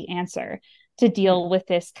see as the answer to deal with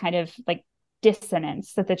this kind of like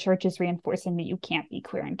dissonance that the church is reinforcing that you can't be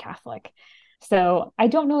queer and Catholic. So I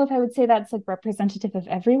don't know if I would say that's like representative of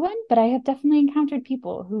everyone, but I have definitely encountered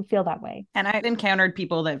people who feel that way. And I've encountered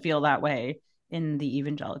people that feel that way in the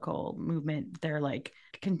evangelical movement. They're like,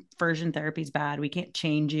 conversion therapy is bad. We can't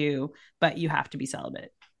change you, but you have to be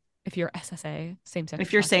celibate. If you're SSA, same-sex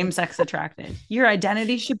if you're same-sex attracted, your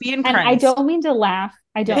identity should be in Christ. And I don't mean to laugh.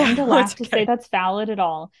 I don't mean to laugh to say that's valid at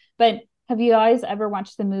all. But have you guys ever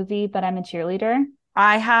watched the movie But I'm a Cheerleader?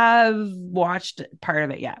 I have watched part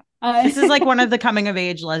of it, yeah. This is like one of the coming of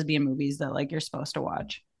age lesbian movies that like you're supposed to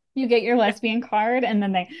watch. You get your lesbian card and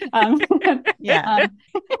then they yeah.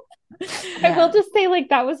 I will just say like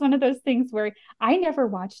that was one of those things where I never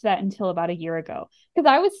watched that until about a year ago, because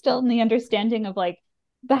I was still in the understanding of like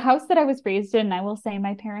the house that I was raised in. I will say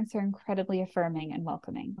my parents are incredibly affirming and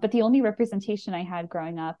welcoming, but the only representation I had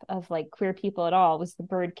growing up of like queer people at all was the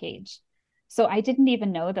birdcage. So I didn't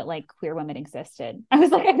even know that like queer women existed. I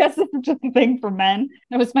was like, I guess this is just a thing for men.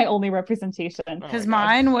 That was my only representation. Because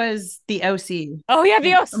mine was the OC. Oh yeah,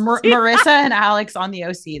 the OC. Marissa and Alex on the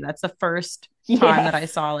OC. That's the first time that I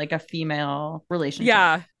saw like a female relationship.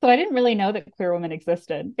 Yeah. So I didn't really know that queer women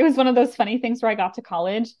existed. It was one of those funny things where I got to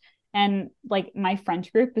college and like my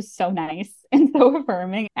French group was so nice and so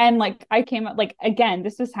affirming. And like I came up, like, again,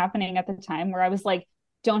 this was happening at the time where I was like,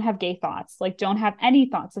 don't have gay thoughts, like don't have any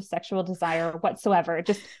thoughts of sexual desire whatsoever,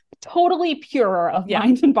 just totally pure of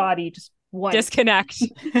mind and body, just what disconnect.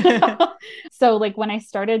 So like when I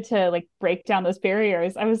started to like break down those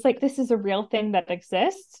barriers, I was like, this is a real thing that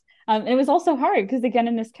exists. And it was also hard because again,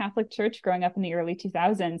 in this Catholic church growing up in the early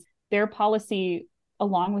 2000s, their policy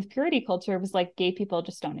along with purity culture was like gay people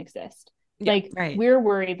just don't exist. We're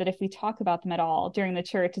worried that if we talk about them at all during the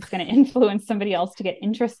church, it's going to influence somebody else to get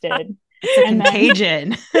interested. It's a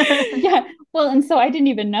contagion. Yeah. Well, and so I didn't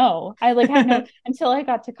even know. I like had no until I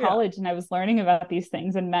got to college and I was learning about these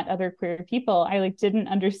things and met other queer people. I like didn't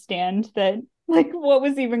understand that like what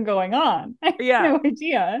was even going on. I had no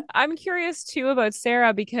idea. I'm curious too about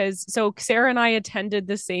Sarah, because so Sarah and I attended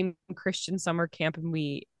the same Christian summer camp and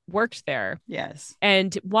we worked there. Yes.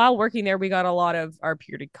 And while working there, we got a lot of our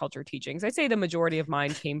purity culture teachings. I'd say the majority of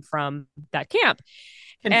mine came from that camp.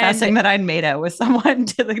 Confessing that I'd made out with someone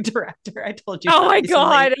to the director. I told you. Oh my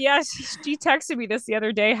God. Yes. She texted me this the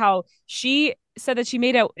other day, how she said that she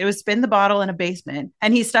made out. It was spin the bottle in a basement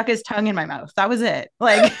and he stuck his tongue in my mouth. That was it.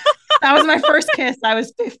 Like that was my first kiss. I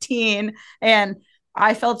was 15 and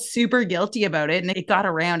I felt super guilty about it. And it got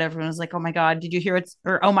around. Everyone was like, oh my God, did you hear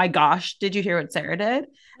oh my gosh, did you hear what Sarah did?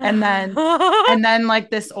 And then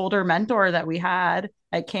like this older mentor that we had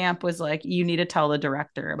at camp was like, you need to tell the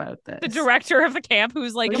director about this. The director of the camp,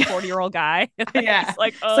 who's like a 40-year-old guy. Yeah. He's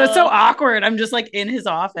like, So it's so awkward. I'm just like in his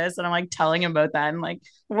office and I'm like telling him about that. And like,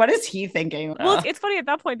 what is he thinking? Well, it's funny at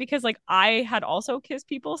that point because like I had also kissed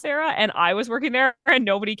people, Sarah, and I was working there and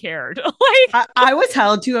nobody cared. Like I was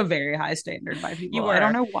held to a very high standard by people. You were. I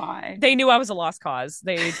don't know why. They knew I was a lost cause.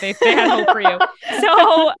 They had hope for you.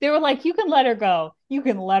 So They were like, you can let her go. You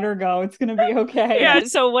can let her go. It's going to be okay. yeah.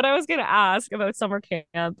 So what I was going to ask about summer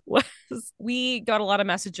camp was we got a lot of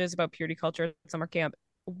messages about purity culture at summer camp.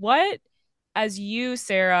 What, as you,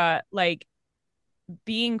 Sarah, like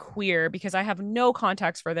being queer, because I have no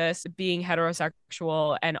context for this, being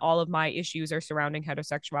heterosexual, and all of my issues are surrounding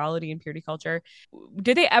heterosexuality and purity culture.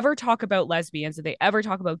 Did they ever talk about lesbians? Did they ever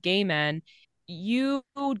talk about gay men? You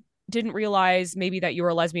didn't realize maybe that you were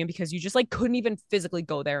a lesbian because you just like couldn't even physically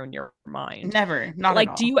go there in your mind. Never. Not like,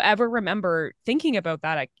 at all. do you ever remember thinking about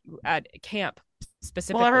that at camp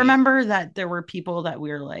specifically? Well, I remember that there were people that we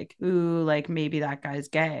were like, ooh, like maybe that guy's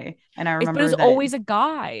gay. And I remember but it was that, always a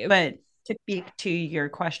guy. But to speak to your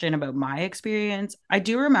question about my experience, I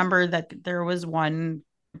do remember that there was one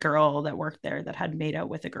girl that worked there that had made out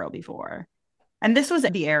with a girl before. And this was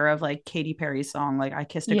the era of like Katy Perry's song, like I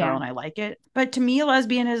kissed a girl and I like it. But to me,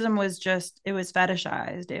 lesbianism was just, it was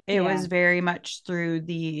fetishized. It was very much through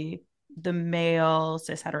the male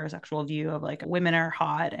cis heterosexual view of like women are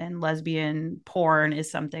hot and lesbian porn is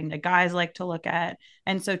something that guys like to look at.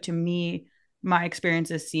 And so to me, my experience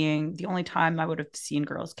is seeing, the only time I would have seen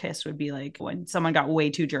girls kiss would be like when someone got way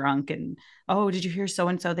too drunk and, oh, did you hear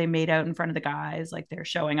so-and-so? They made out in front of the guys, like they're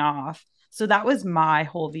showing off. So that was my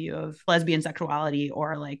whole view of lesbian sexuality,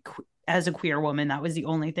 or like as a queer woman, that was the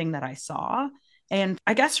only thing that I saw. And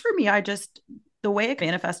I guess for me, the way it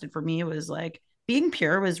manifested for me was like being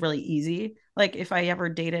pure was really easy. Like if I ever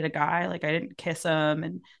dated a guy, like I didn't kiss him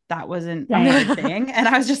and that wasn't a hard thing. And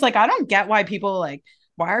I was just like, I don't get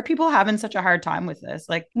why are people having such a hard time with this?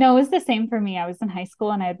 Like, no, it was the same for me. I was in high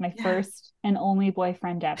school and I had my first and only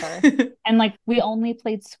boyfriend ever. And like, we only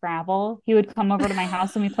played Scrabble. He would come over to my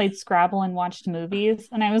house and we played Scrabble and watched movies.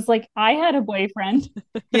 And I was like, I had a boyfriend.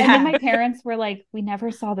 And then my parents were like, we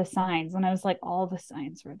never saw the signs. And I was like, all the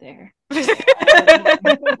signs were there.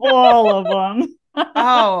 All of them.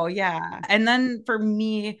 Oh yeah. And then for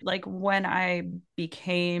me, like when I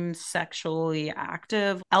became sexually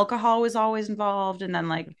active, alcohol was always involved. And then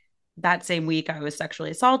like that same week I was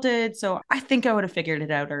sexually assaulted. So I think I would have figured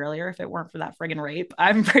it out earlier if it weren't for that friggin' rape.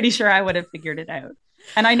 I'm pretty sure I would have figured it out.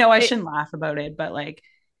 And I know I shouldn't laugh about it, but like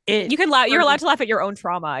you can laugh. You're allowed to laugh at your own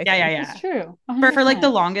trauma. Yeah. It's true. For like the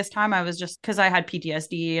longest time, I was just, because I had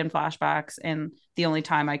PTSD and flashbacks, and the only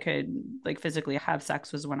time I could like physically have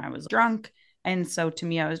sex was when I was drunk. And so to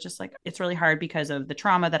me, I was just like, it's really hard because of the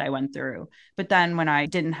trauma that I went through. But then when I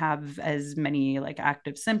didn't have as many like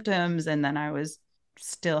active symptoms, and then I was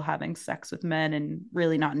still having sex with men and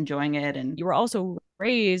really not enjoying it. And you were also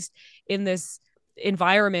raised in this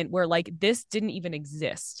environment where like this didn't even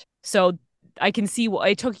exist. So I can see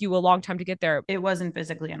it took you a long time to get there. It wasn't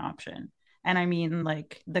physically an option. And I mean,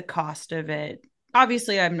 like the cost of it,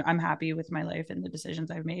 obviously I'm happy with my life and the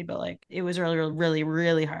decisions I've made, but like it was really, really,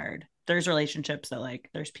 really hard. There's relationships that like,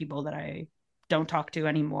 there's people that I don't talk to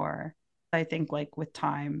anymore. I think like with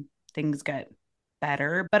time, things get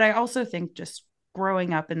better. But I also think just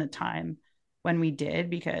growing up in the time when we did,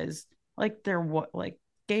 because like like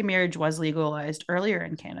gay marriage was legalized earlier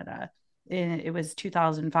in Canada. It was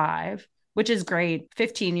 2005, which is great.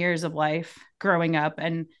 15 years of life growing up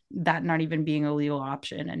and that not even being a legal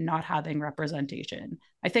option and not having representation.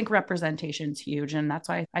 I think representation is huge. And that's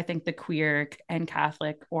why I think the Queer and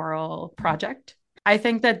Catholic Oral Project, I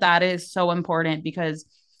think that is so important because,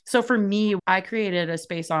 so for me, I created a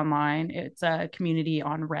space online. It's a community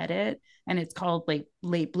on Reddit and it's called like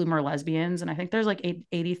Late Bloomer Lesbians. And I think there's like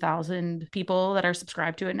 80,000 people that are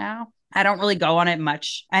subscribed to it now. I don't really go on it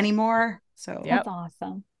much anymore. So that's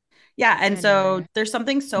awesome. Yeah. And so there's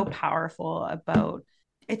something so powerful about,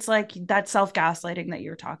 it's like that self-gaslighting that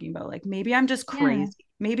you're talking about. Like maybe I'm just crazy. Yeah.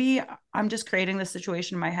 Maybe I'm just creating this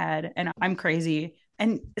situation in my head and I'm crazy.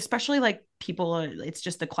 And especially like people, it's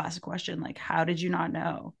just the classic question, like, how did you not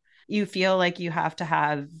know? You feel like you have to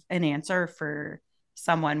have an answer for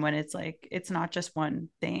someone when it's like, it's not just one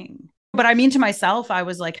thing. But I mean, to myself, I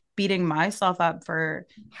was like beating myself up for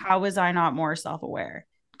how was I not more self-aware?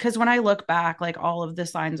 Because when I look back, like all of the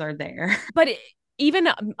signs are there. But even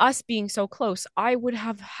us being so close, I would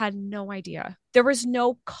have had no idea. There was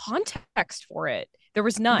no context for it. There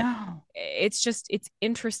was none. No. It's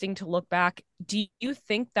interesting to look back. Do you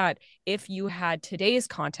think that if you had today's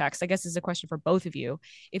context, I guess this is a question for both of you,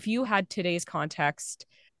 if you had today's context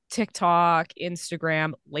TikTok,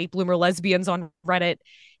 Instagram, late bloomer lesbians on Reddit.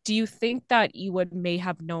 Do you think that you would may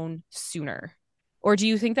have known sooner? Or do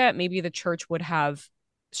you think that maybe the church would have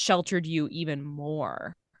sheltered you even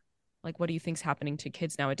more? Like, what do you think's happening to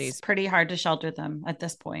kids It's nowadays? pretty hard to shelter them at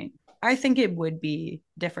this point. I think it would be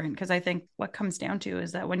different because I think what comes down to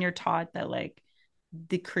is that when you're taught that like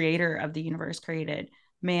the creator of the universe created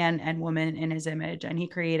man and woman in his image, and he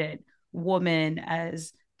created woman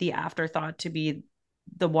as the afterthought to be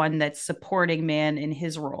the one that's supporting man in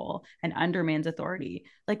his role and under man's authority.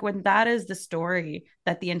 Like when that is the story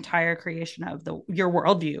that the entire creation of the your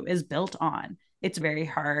worldview is built on, it's very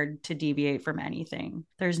hard to deviate from anything.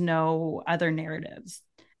 There's no other narratives.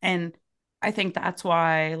 And I think that's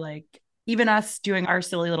why, like, even us doing our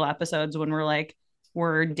silly little episodes when we're like,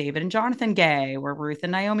 were David and Jonathan gay? Were Ruth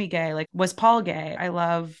and Naomi gay? Like, was Paul gay? I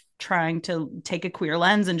love trying to take a queer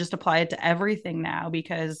lens and just apply it to everything now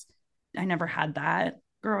because I never had that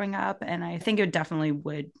growing up. And I think it definitely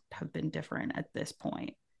would have been different at this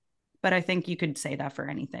point. But I think you could say that for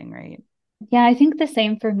anything, right? Yeah, I think the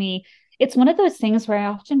same for me. It's one of those things where I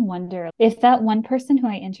often wonder if that one person who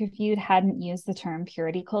I interviewed hadn't used the term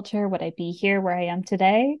purity culture, would I be here where I am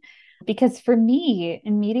today? Because for me,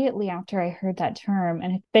 immediately after I heard that term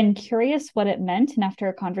and have been curious what it meant, and after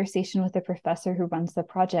a conversation with the professor who runs the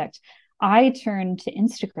project, I turned to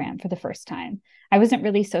Instagram for the first time. I wasn't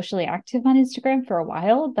really socially active on Instagram for a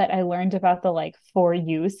while, but I learned about the like for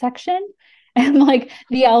you section. And like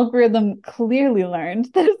the algorithm clearly learned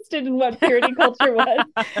that it didn't what purity culture was.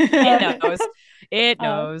 It knows. It Um,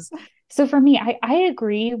 knows. so for me, I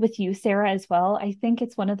agree with you, Sarah, as well. I think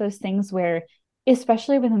it's one of those things where,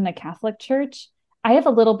 especially within the Catholic Church, I have a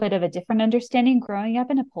little bit of a different understanding. Growing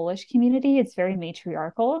up in a Polish community, it's very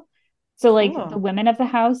matriarchal. So like the Cool. women of the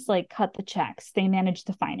house like cut the checks, they manage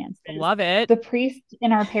the finances. Love it. The priest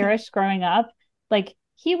in our parish growing up, like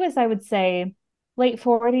he was, I would say, late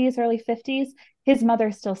 40s, early 50s. His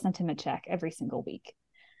mother still sent him a check every single week.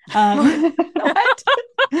 What?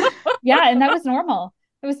 Yeah, and that was normal.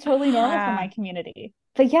 It was totally normal for Yeah. my community.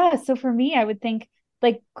 But yeah, so for me, I would think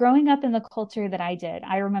like growing up in the culture that I did,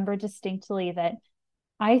 I remember distinctly that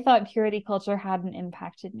I thought purity culture hadn't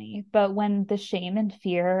impacted me. But when the shame and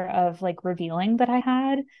fear of like revealing that I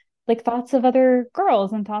had like thoughts of other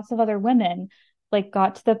girls and thoughts of other women, like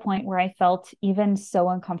got to the point where I felt even so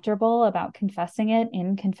uncomfortable about confessing it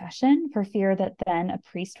in confession for fear that then a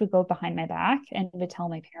priest would go behind my back and would tell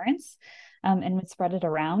my parents and would spread it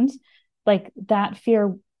around. Like that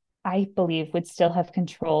fear, I believe, would still have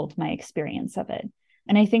controlled my experience of it.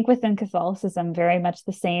 And I think within Catholicism, very much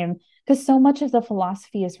the same, because so much of the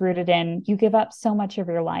philosophy is rooted in you give up so much of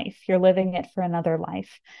your life, you're living it for another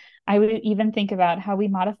life. I would even think about how we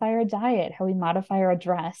modify our diet, how we modify our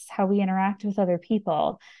dress, how we interact with other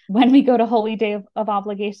people when we go to Holy Day of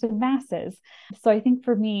Obligation masses. So I think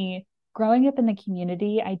for me, growing up in the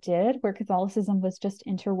community I did, where Catholicism was just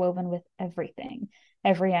interwoven with everything,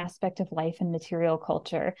 every aspect of life and material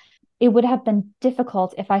culture, it would have been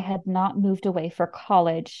difficult if I had not moved away for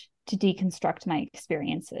college to deconstruct my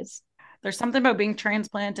experiences. There's something about being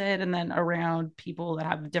transplanted and then around people that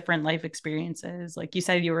have different life experiences. Like you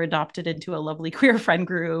said, you were adopted into a lovely queer friend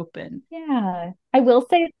group. And Yeah, I will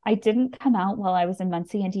say I didn't come out while I was in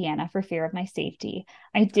Muncie, Indiana for fear of my safety.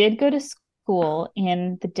 I did go to school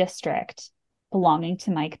in the district belonging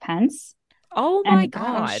to Mike Pence. Oh my And oh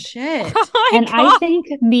God. shit. Oh my and I God. think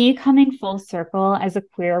me coming full circle as a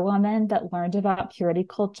queer woman that learned about purity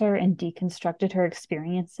culture and deconstructed her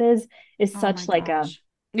experiences is Oh my such like a gosh.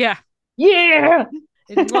 Yeah. yeah.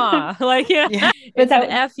 Mwah. Like, yeah. Yeah. But It's an that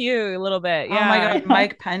F you a little bit. Oh my Yeah. god,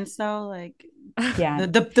 Mike Pence though, like yeah,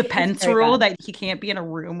 the Pence very rule bad. that he can't be in a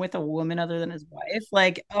room with a woman other than his wife.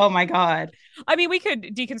 Like, oh my god. I mean, we could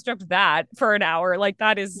deconstruct that for an hour. Like,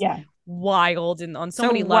 that is Yeah. wild and on so So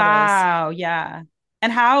many levels. wow, yeah.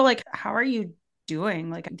 And how are you doing?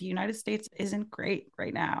 Like the United States isn't great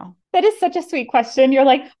right now. That is such a sweet question. You're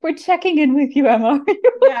like, we're checking in with you, Emma. Are you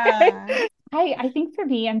Yeah. okay? I think for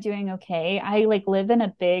me, I'm doing okay. I like live in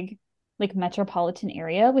a big like metropolitan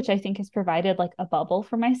area, which I think has provided like a bubble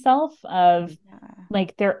for myself of Yeah.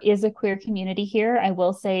 like there is a queer community here. I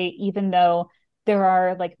will say, even though there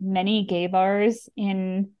are like many gay bars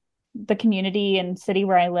in the community and city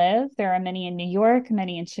where I live, there are many in New York,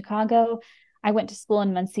 many in Chicago. I went to school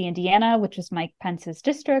in Muncie, Indiana, which was Mike Pence's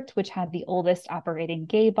district, which had the oldest operating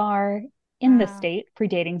gay bar in the Wow. state,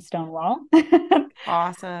 predating Stonewall.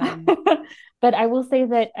 Awesome. But I will say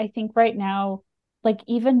that I think right now, like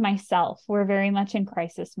even myself, we're very much in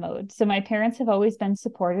crisis mode. So my parents have always been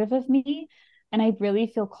supportive of me. And I really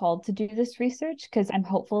feel called to do this research because I'm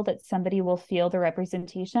hopeful that somebody will feel the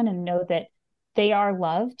representation and know that they are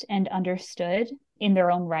loved and understood in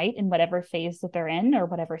their own right in whatever phase that they're in or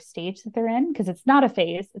whatever stage that they're in, because it's not a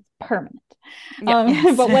phase, it's permanent.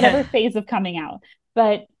 Yes. But whatever phase of coming out.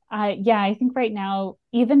 But yeah, I think right now,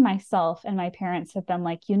 even myself and my parents have been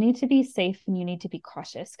like, you need to be safe and you need to be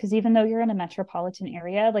cautious. Because even though you're in a metropolitan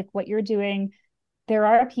area, like what you're doing, there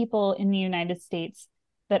are people in the United States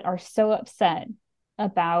that are so upset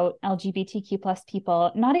about LGBTQ plus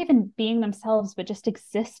people, not even being themselves, but just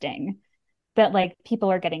existing, that like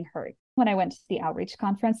people are getting hurt. When I went to the outreach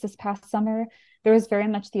conference this past summer, there was very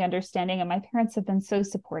much the understanding, and my parents have been so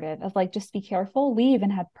supportive of like, just be careful. We even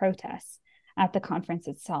had protests at the conference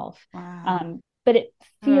itself. Wow. But it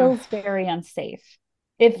feels very unsafe.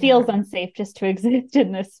 It feels unsafe just to exist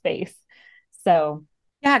in this space. So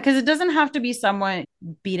yeah, because it doesn't have to be someone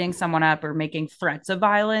beating someone up or making threats of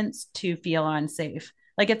violence to feel unsafe.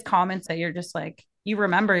 Like it's comments that you're just like, you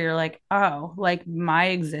remember, you're like, oh, like my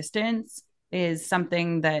existence is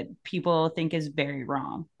something that people think is very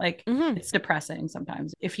wrong. Like it's depressing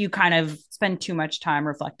sometimes if you kind of spend too much time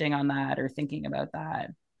reflecting on that or thinking about that.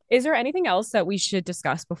 Is there anything else that we should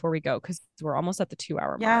discuss before we go? Because we're almost at the 2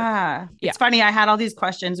 hour mark. Yeah. It's funny. I had all these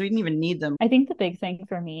questions. We didn't even need them. I think the big thing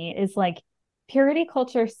for me is like purity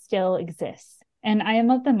culture still exists. And I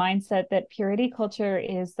am of the mindset that purity culture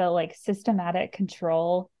is the like systematic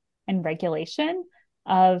control and regulation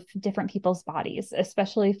of different people's bodies,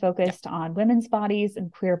 especially focused on women's bodies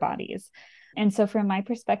and queer bodies. And so from my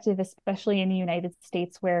perspective, especially in the United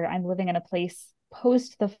States, where I'm living in a place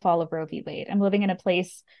post the fall of Roe v. Wade, I'm living in a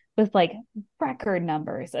place with like record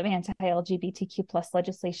numbers of anti-LGBTQ plus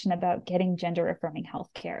legislation about getting gender affirming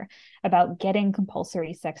healthcare, about getting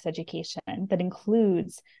compulsory sex education that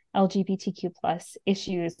includes LGBTQ plus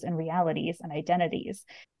issues and realities and identities.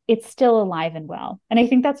 It's still alive and well. And I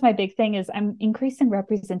think that's my big thing is I'm increasing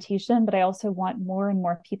representation, but I also want more and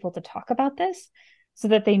more people to talk about this so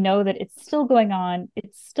that they know that it's still going on.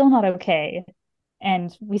 It's still not okay.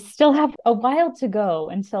 And we still have a while to go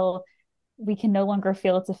until we can no longer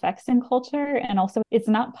feel its effects in culture. And also, it's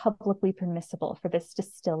not publicly permissible for this to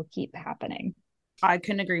still keep happening. I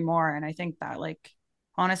couldn't agree more. And I think that, like,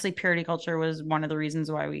 honestly, purity culture was one of the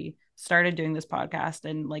reasons why we started doing this podcast.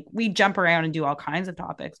 And like, we jump around and do all kinds of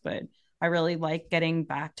topics, but I really like getting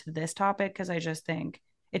back to this topic because I just think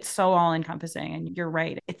it's so all encompassing. And you're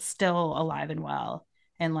right, it's still alive and well.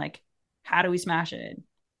 And like, how do we smash it?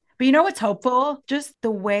 But you know what's hopeful? Just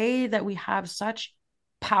the way that we have such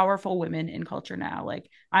powerful women in culture now. Like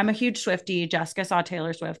I'm a huge Swiftie. Jessica saw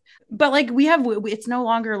Taylor Swift, but like it's no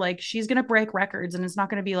longer like she's going to break records and it's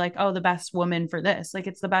not going to be like, oh, the best woman for this. Like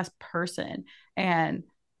it's the best person. And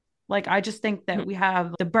like, I just think that we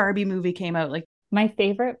have the Barbie movie came out. Like my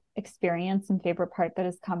favorite experience and favorite part that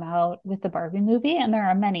has come out with the Barbie movie, and there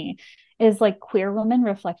are many, is like queer women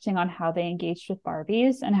reflecting on how they engaged with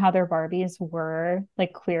Barbies and how their Barbies were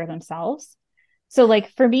like queer themselves. So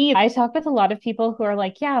like for me, I talk with a lot of people who are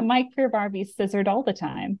like, yeah, my queer Barbies scissored all the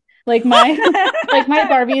time. Like my like my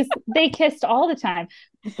Barbies, they kissed all the time.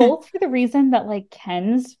 Both for the reason that like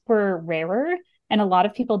Kens were rarer and a lot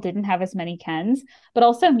of people didn't have as many Kens, but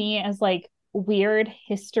also me as like weird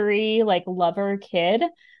history, like lover kid,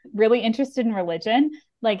 really interested in religion,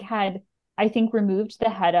 like had I think removed the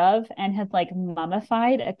head of and had like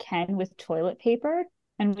mummified a Ken with toilet paper.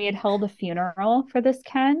 And we had held a funeral for this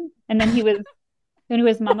Ken. And then he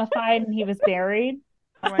was mummified and he was buried.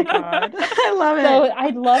 Oh my God. I love it. So I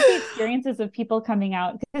love the experiences of people coming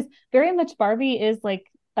out because very much Barbie is like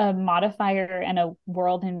a modifier and a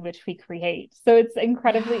world in which we create. So it's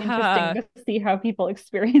incredibly interesting to see how people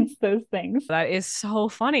experience those things. That is so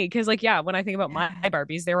funny because like, yeah, when I think about my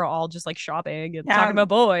Barbies, they were all just like shopping and talking about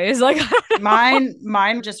boys. Like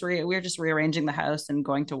mine just we were just rearranging the house and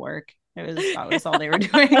going to work. That was all they were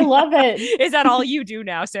doing. I love it. Is that all you do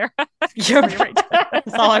now, Sarah?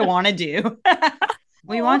 That's all I want to do.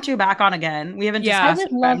 We want you back on again. We haven't discussed it,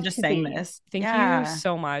 but I'm just saying this. Thank you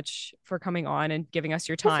so much for coming on and giving us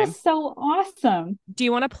your time. This is so awesome. Do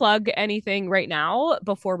you want to plug anything right now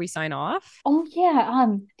before we sign off? Oh yeah.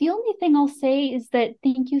 The only thing I'll say is that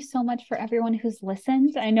thank you so much for everyone who's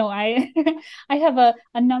listened. I know I I have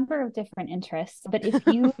a number of different interests, but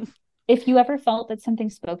if you ever felt that something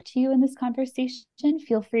spoke to you in this conversation,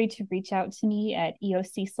 feel free to reach out to me at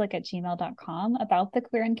eocieslik@gmail.com about the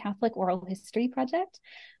Queer and Catholic Oral History Project.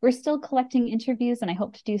 We're still collecting interviews, and I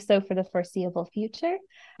hope to do so for the foreseeable future.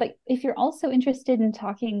 But if you're also interested in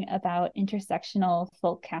talking about intersectional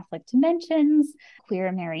folk Catholic dimensions,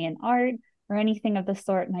 queer Marian art, or anything of the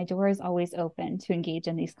sort, my door is always open to engage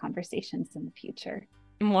in these conversations in the future.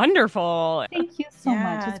 Wonderful. Thank you so much.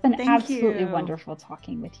 Yeah, It's been thank absolutely you. wonderful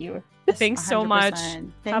talking with you. Thanks so much.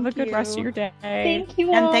 100%. Have a Thank good rest of you. your day. Thank you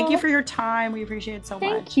all. And thank you for your time. We appreciate it so much.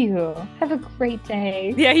 Thank you. Have a great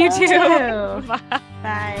day. Yeah, you Bye. too. You too. Bye.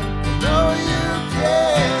 Bye.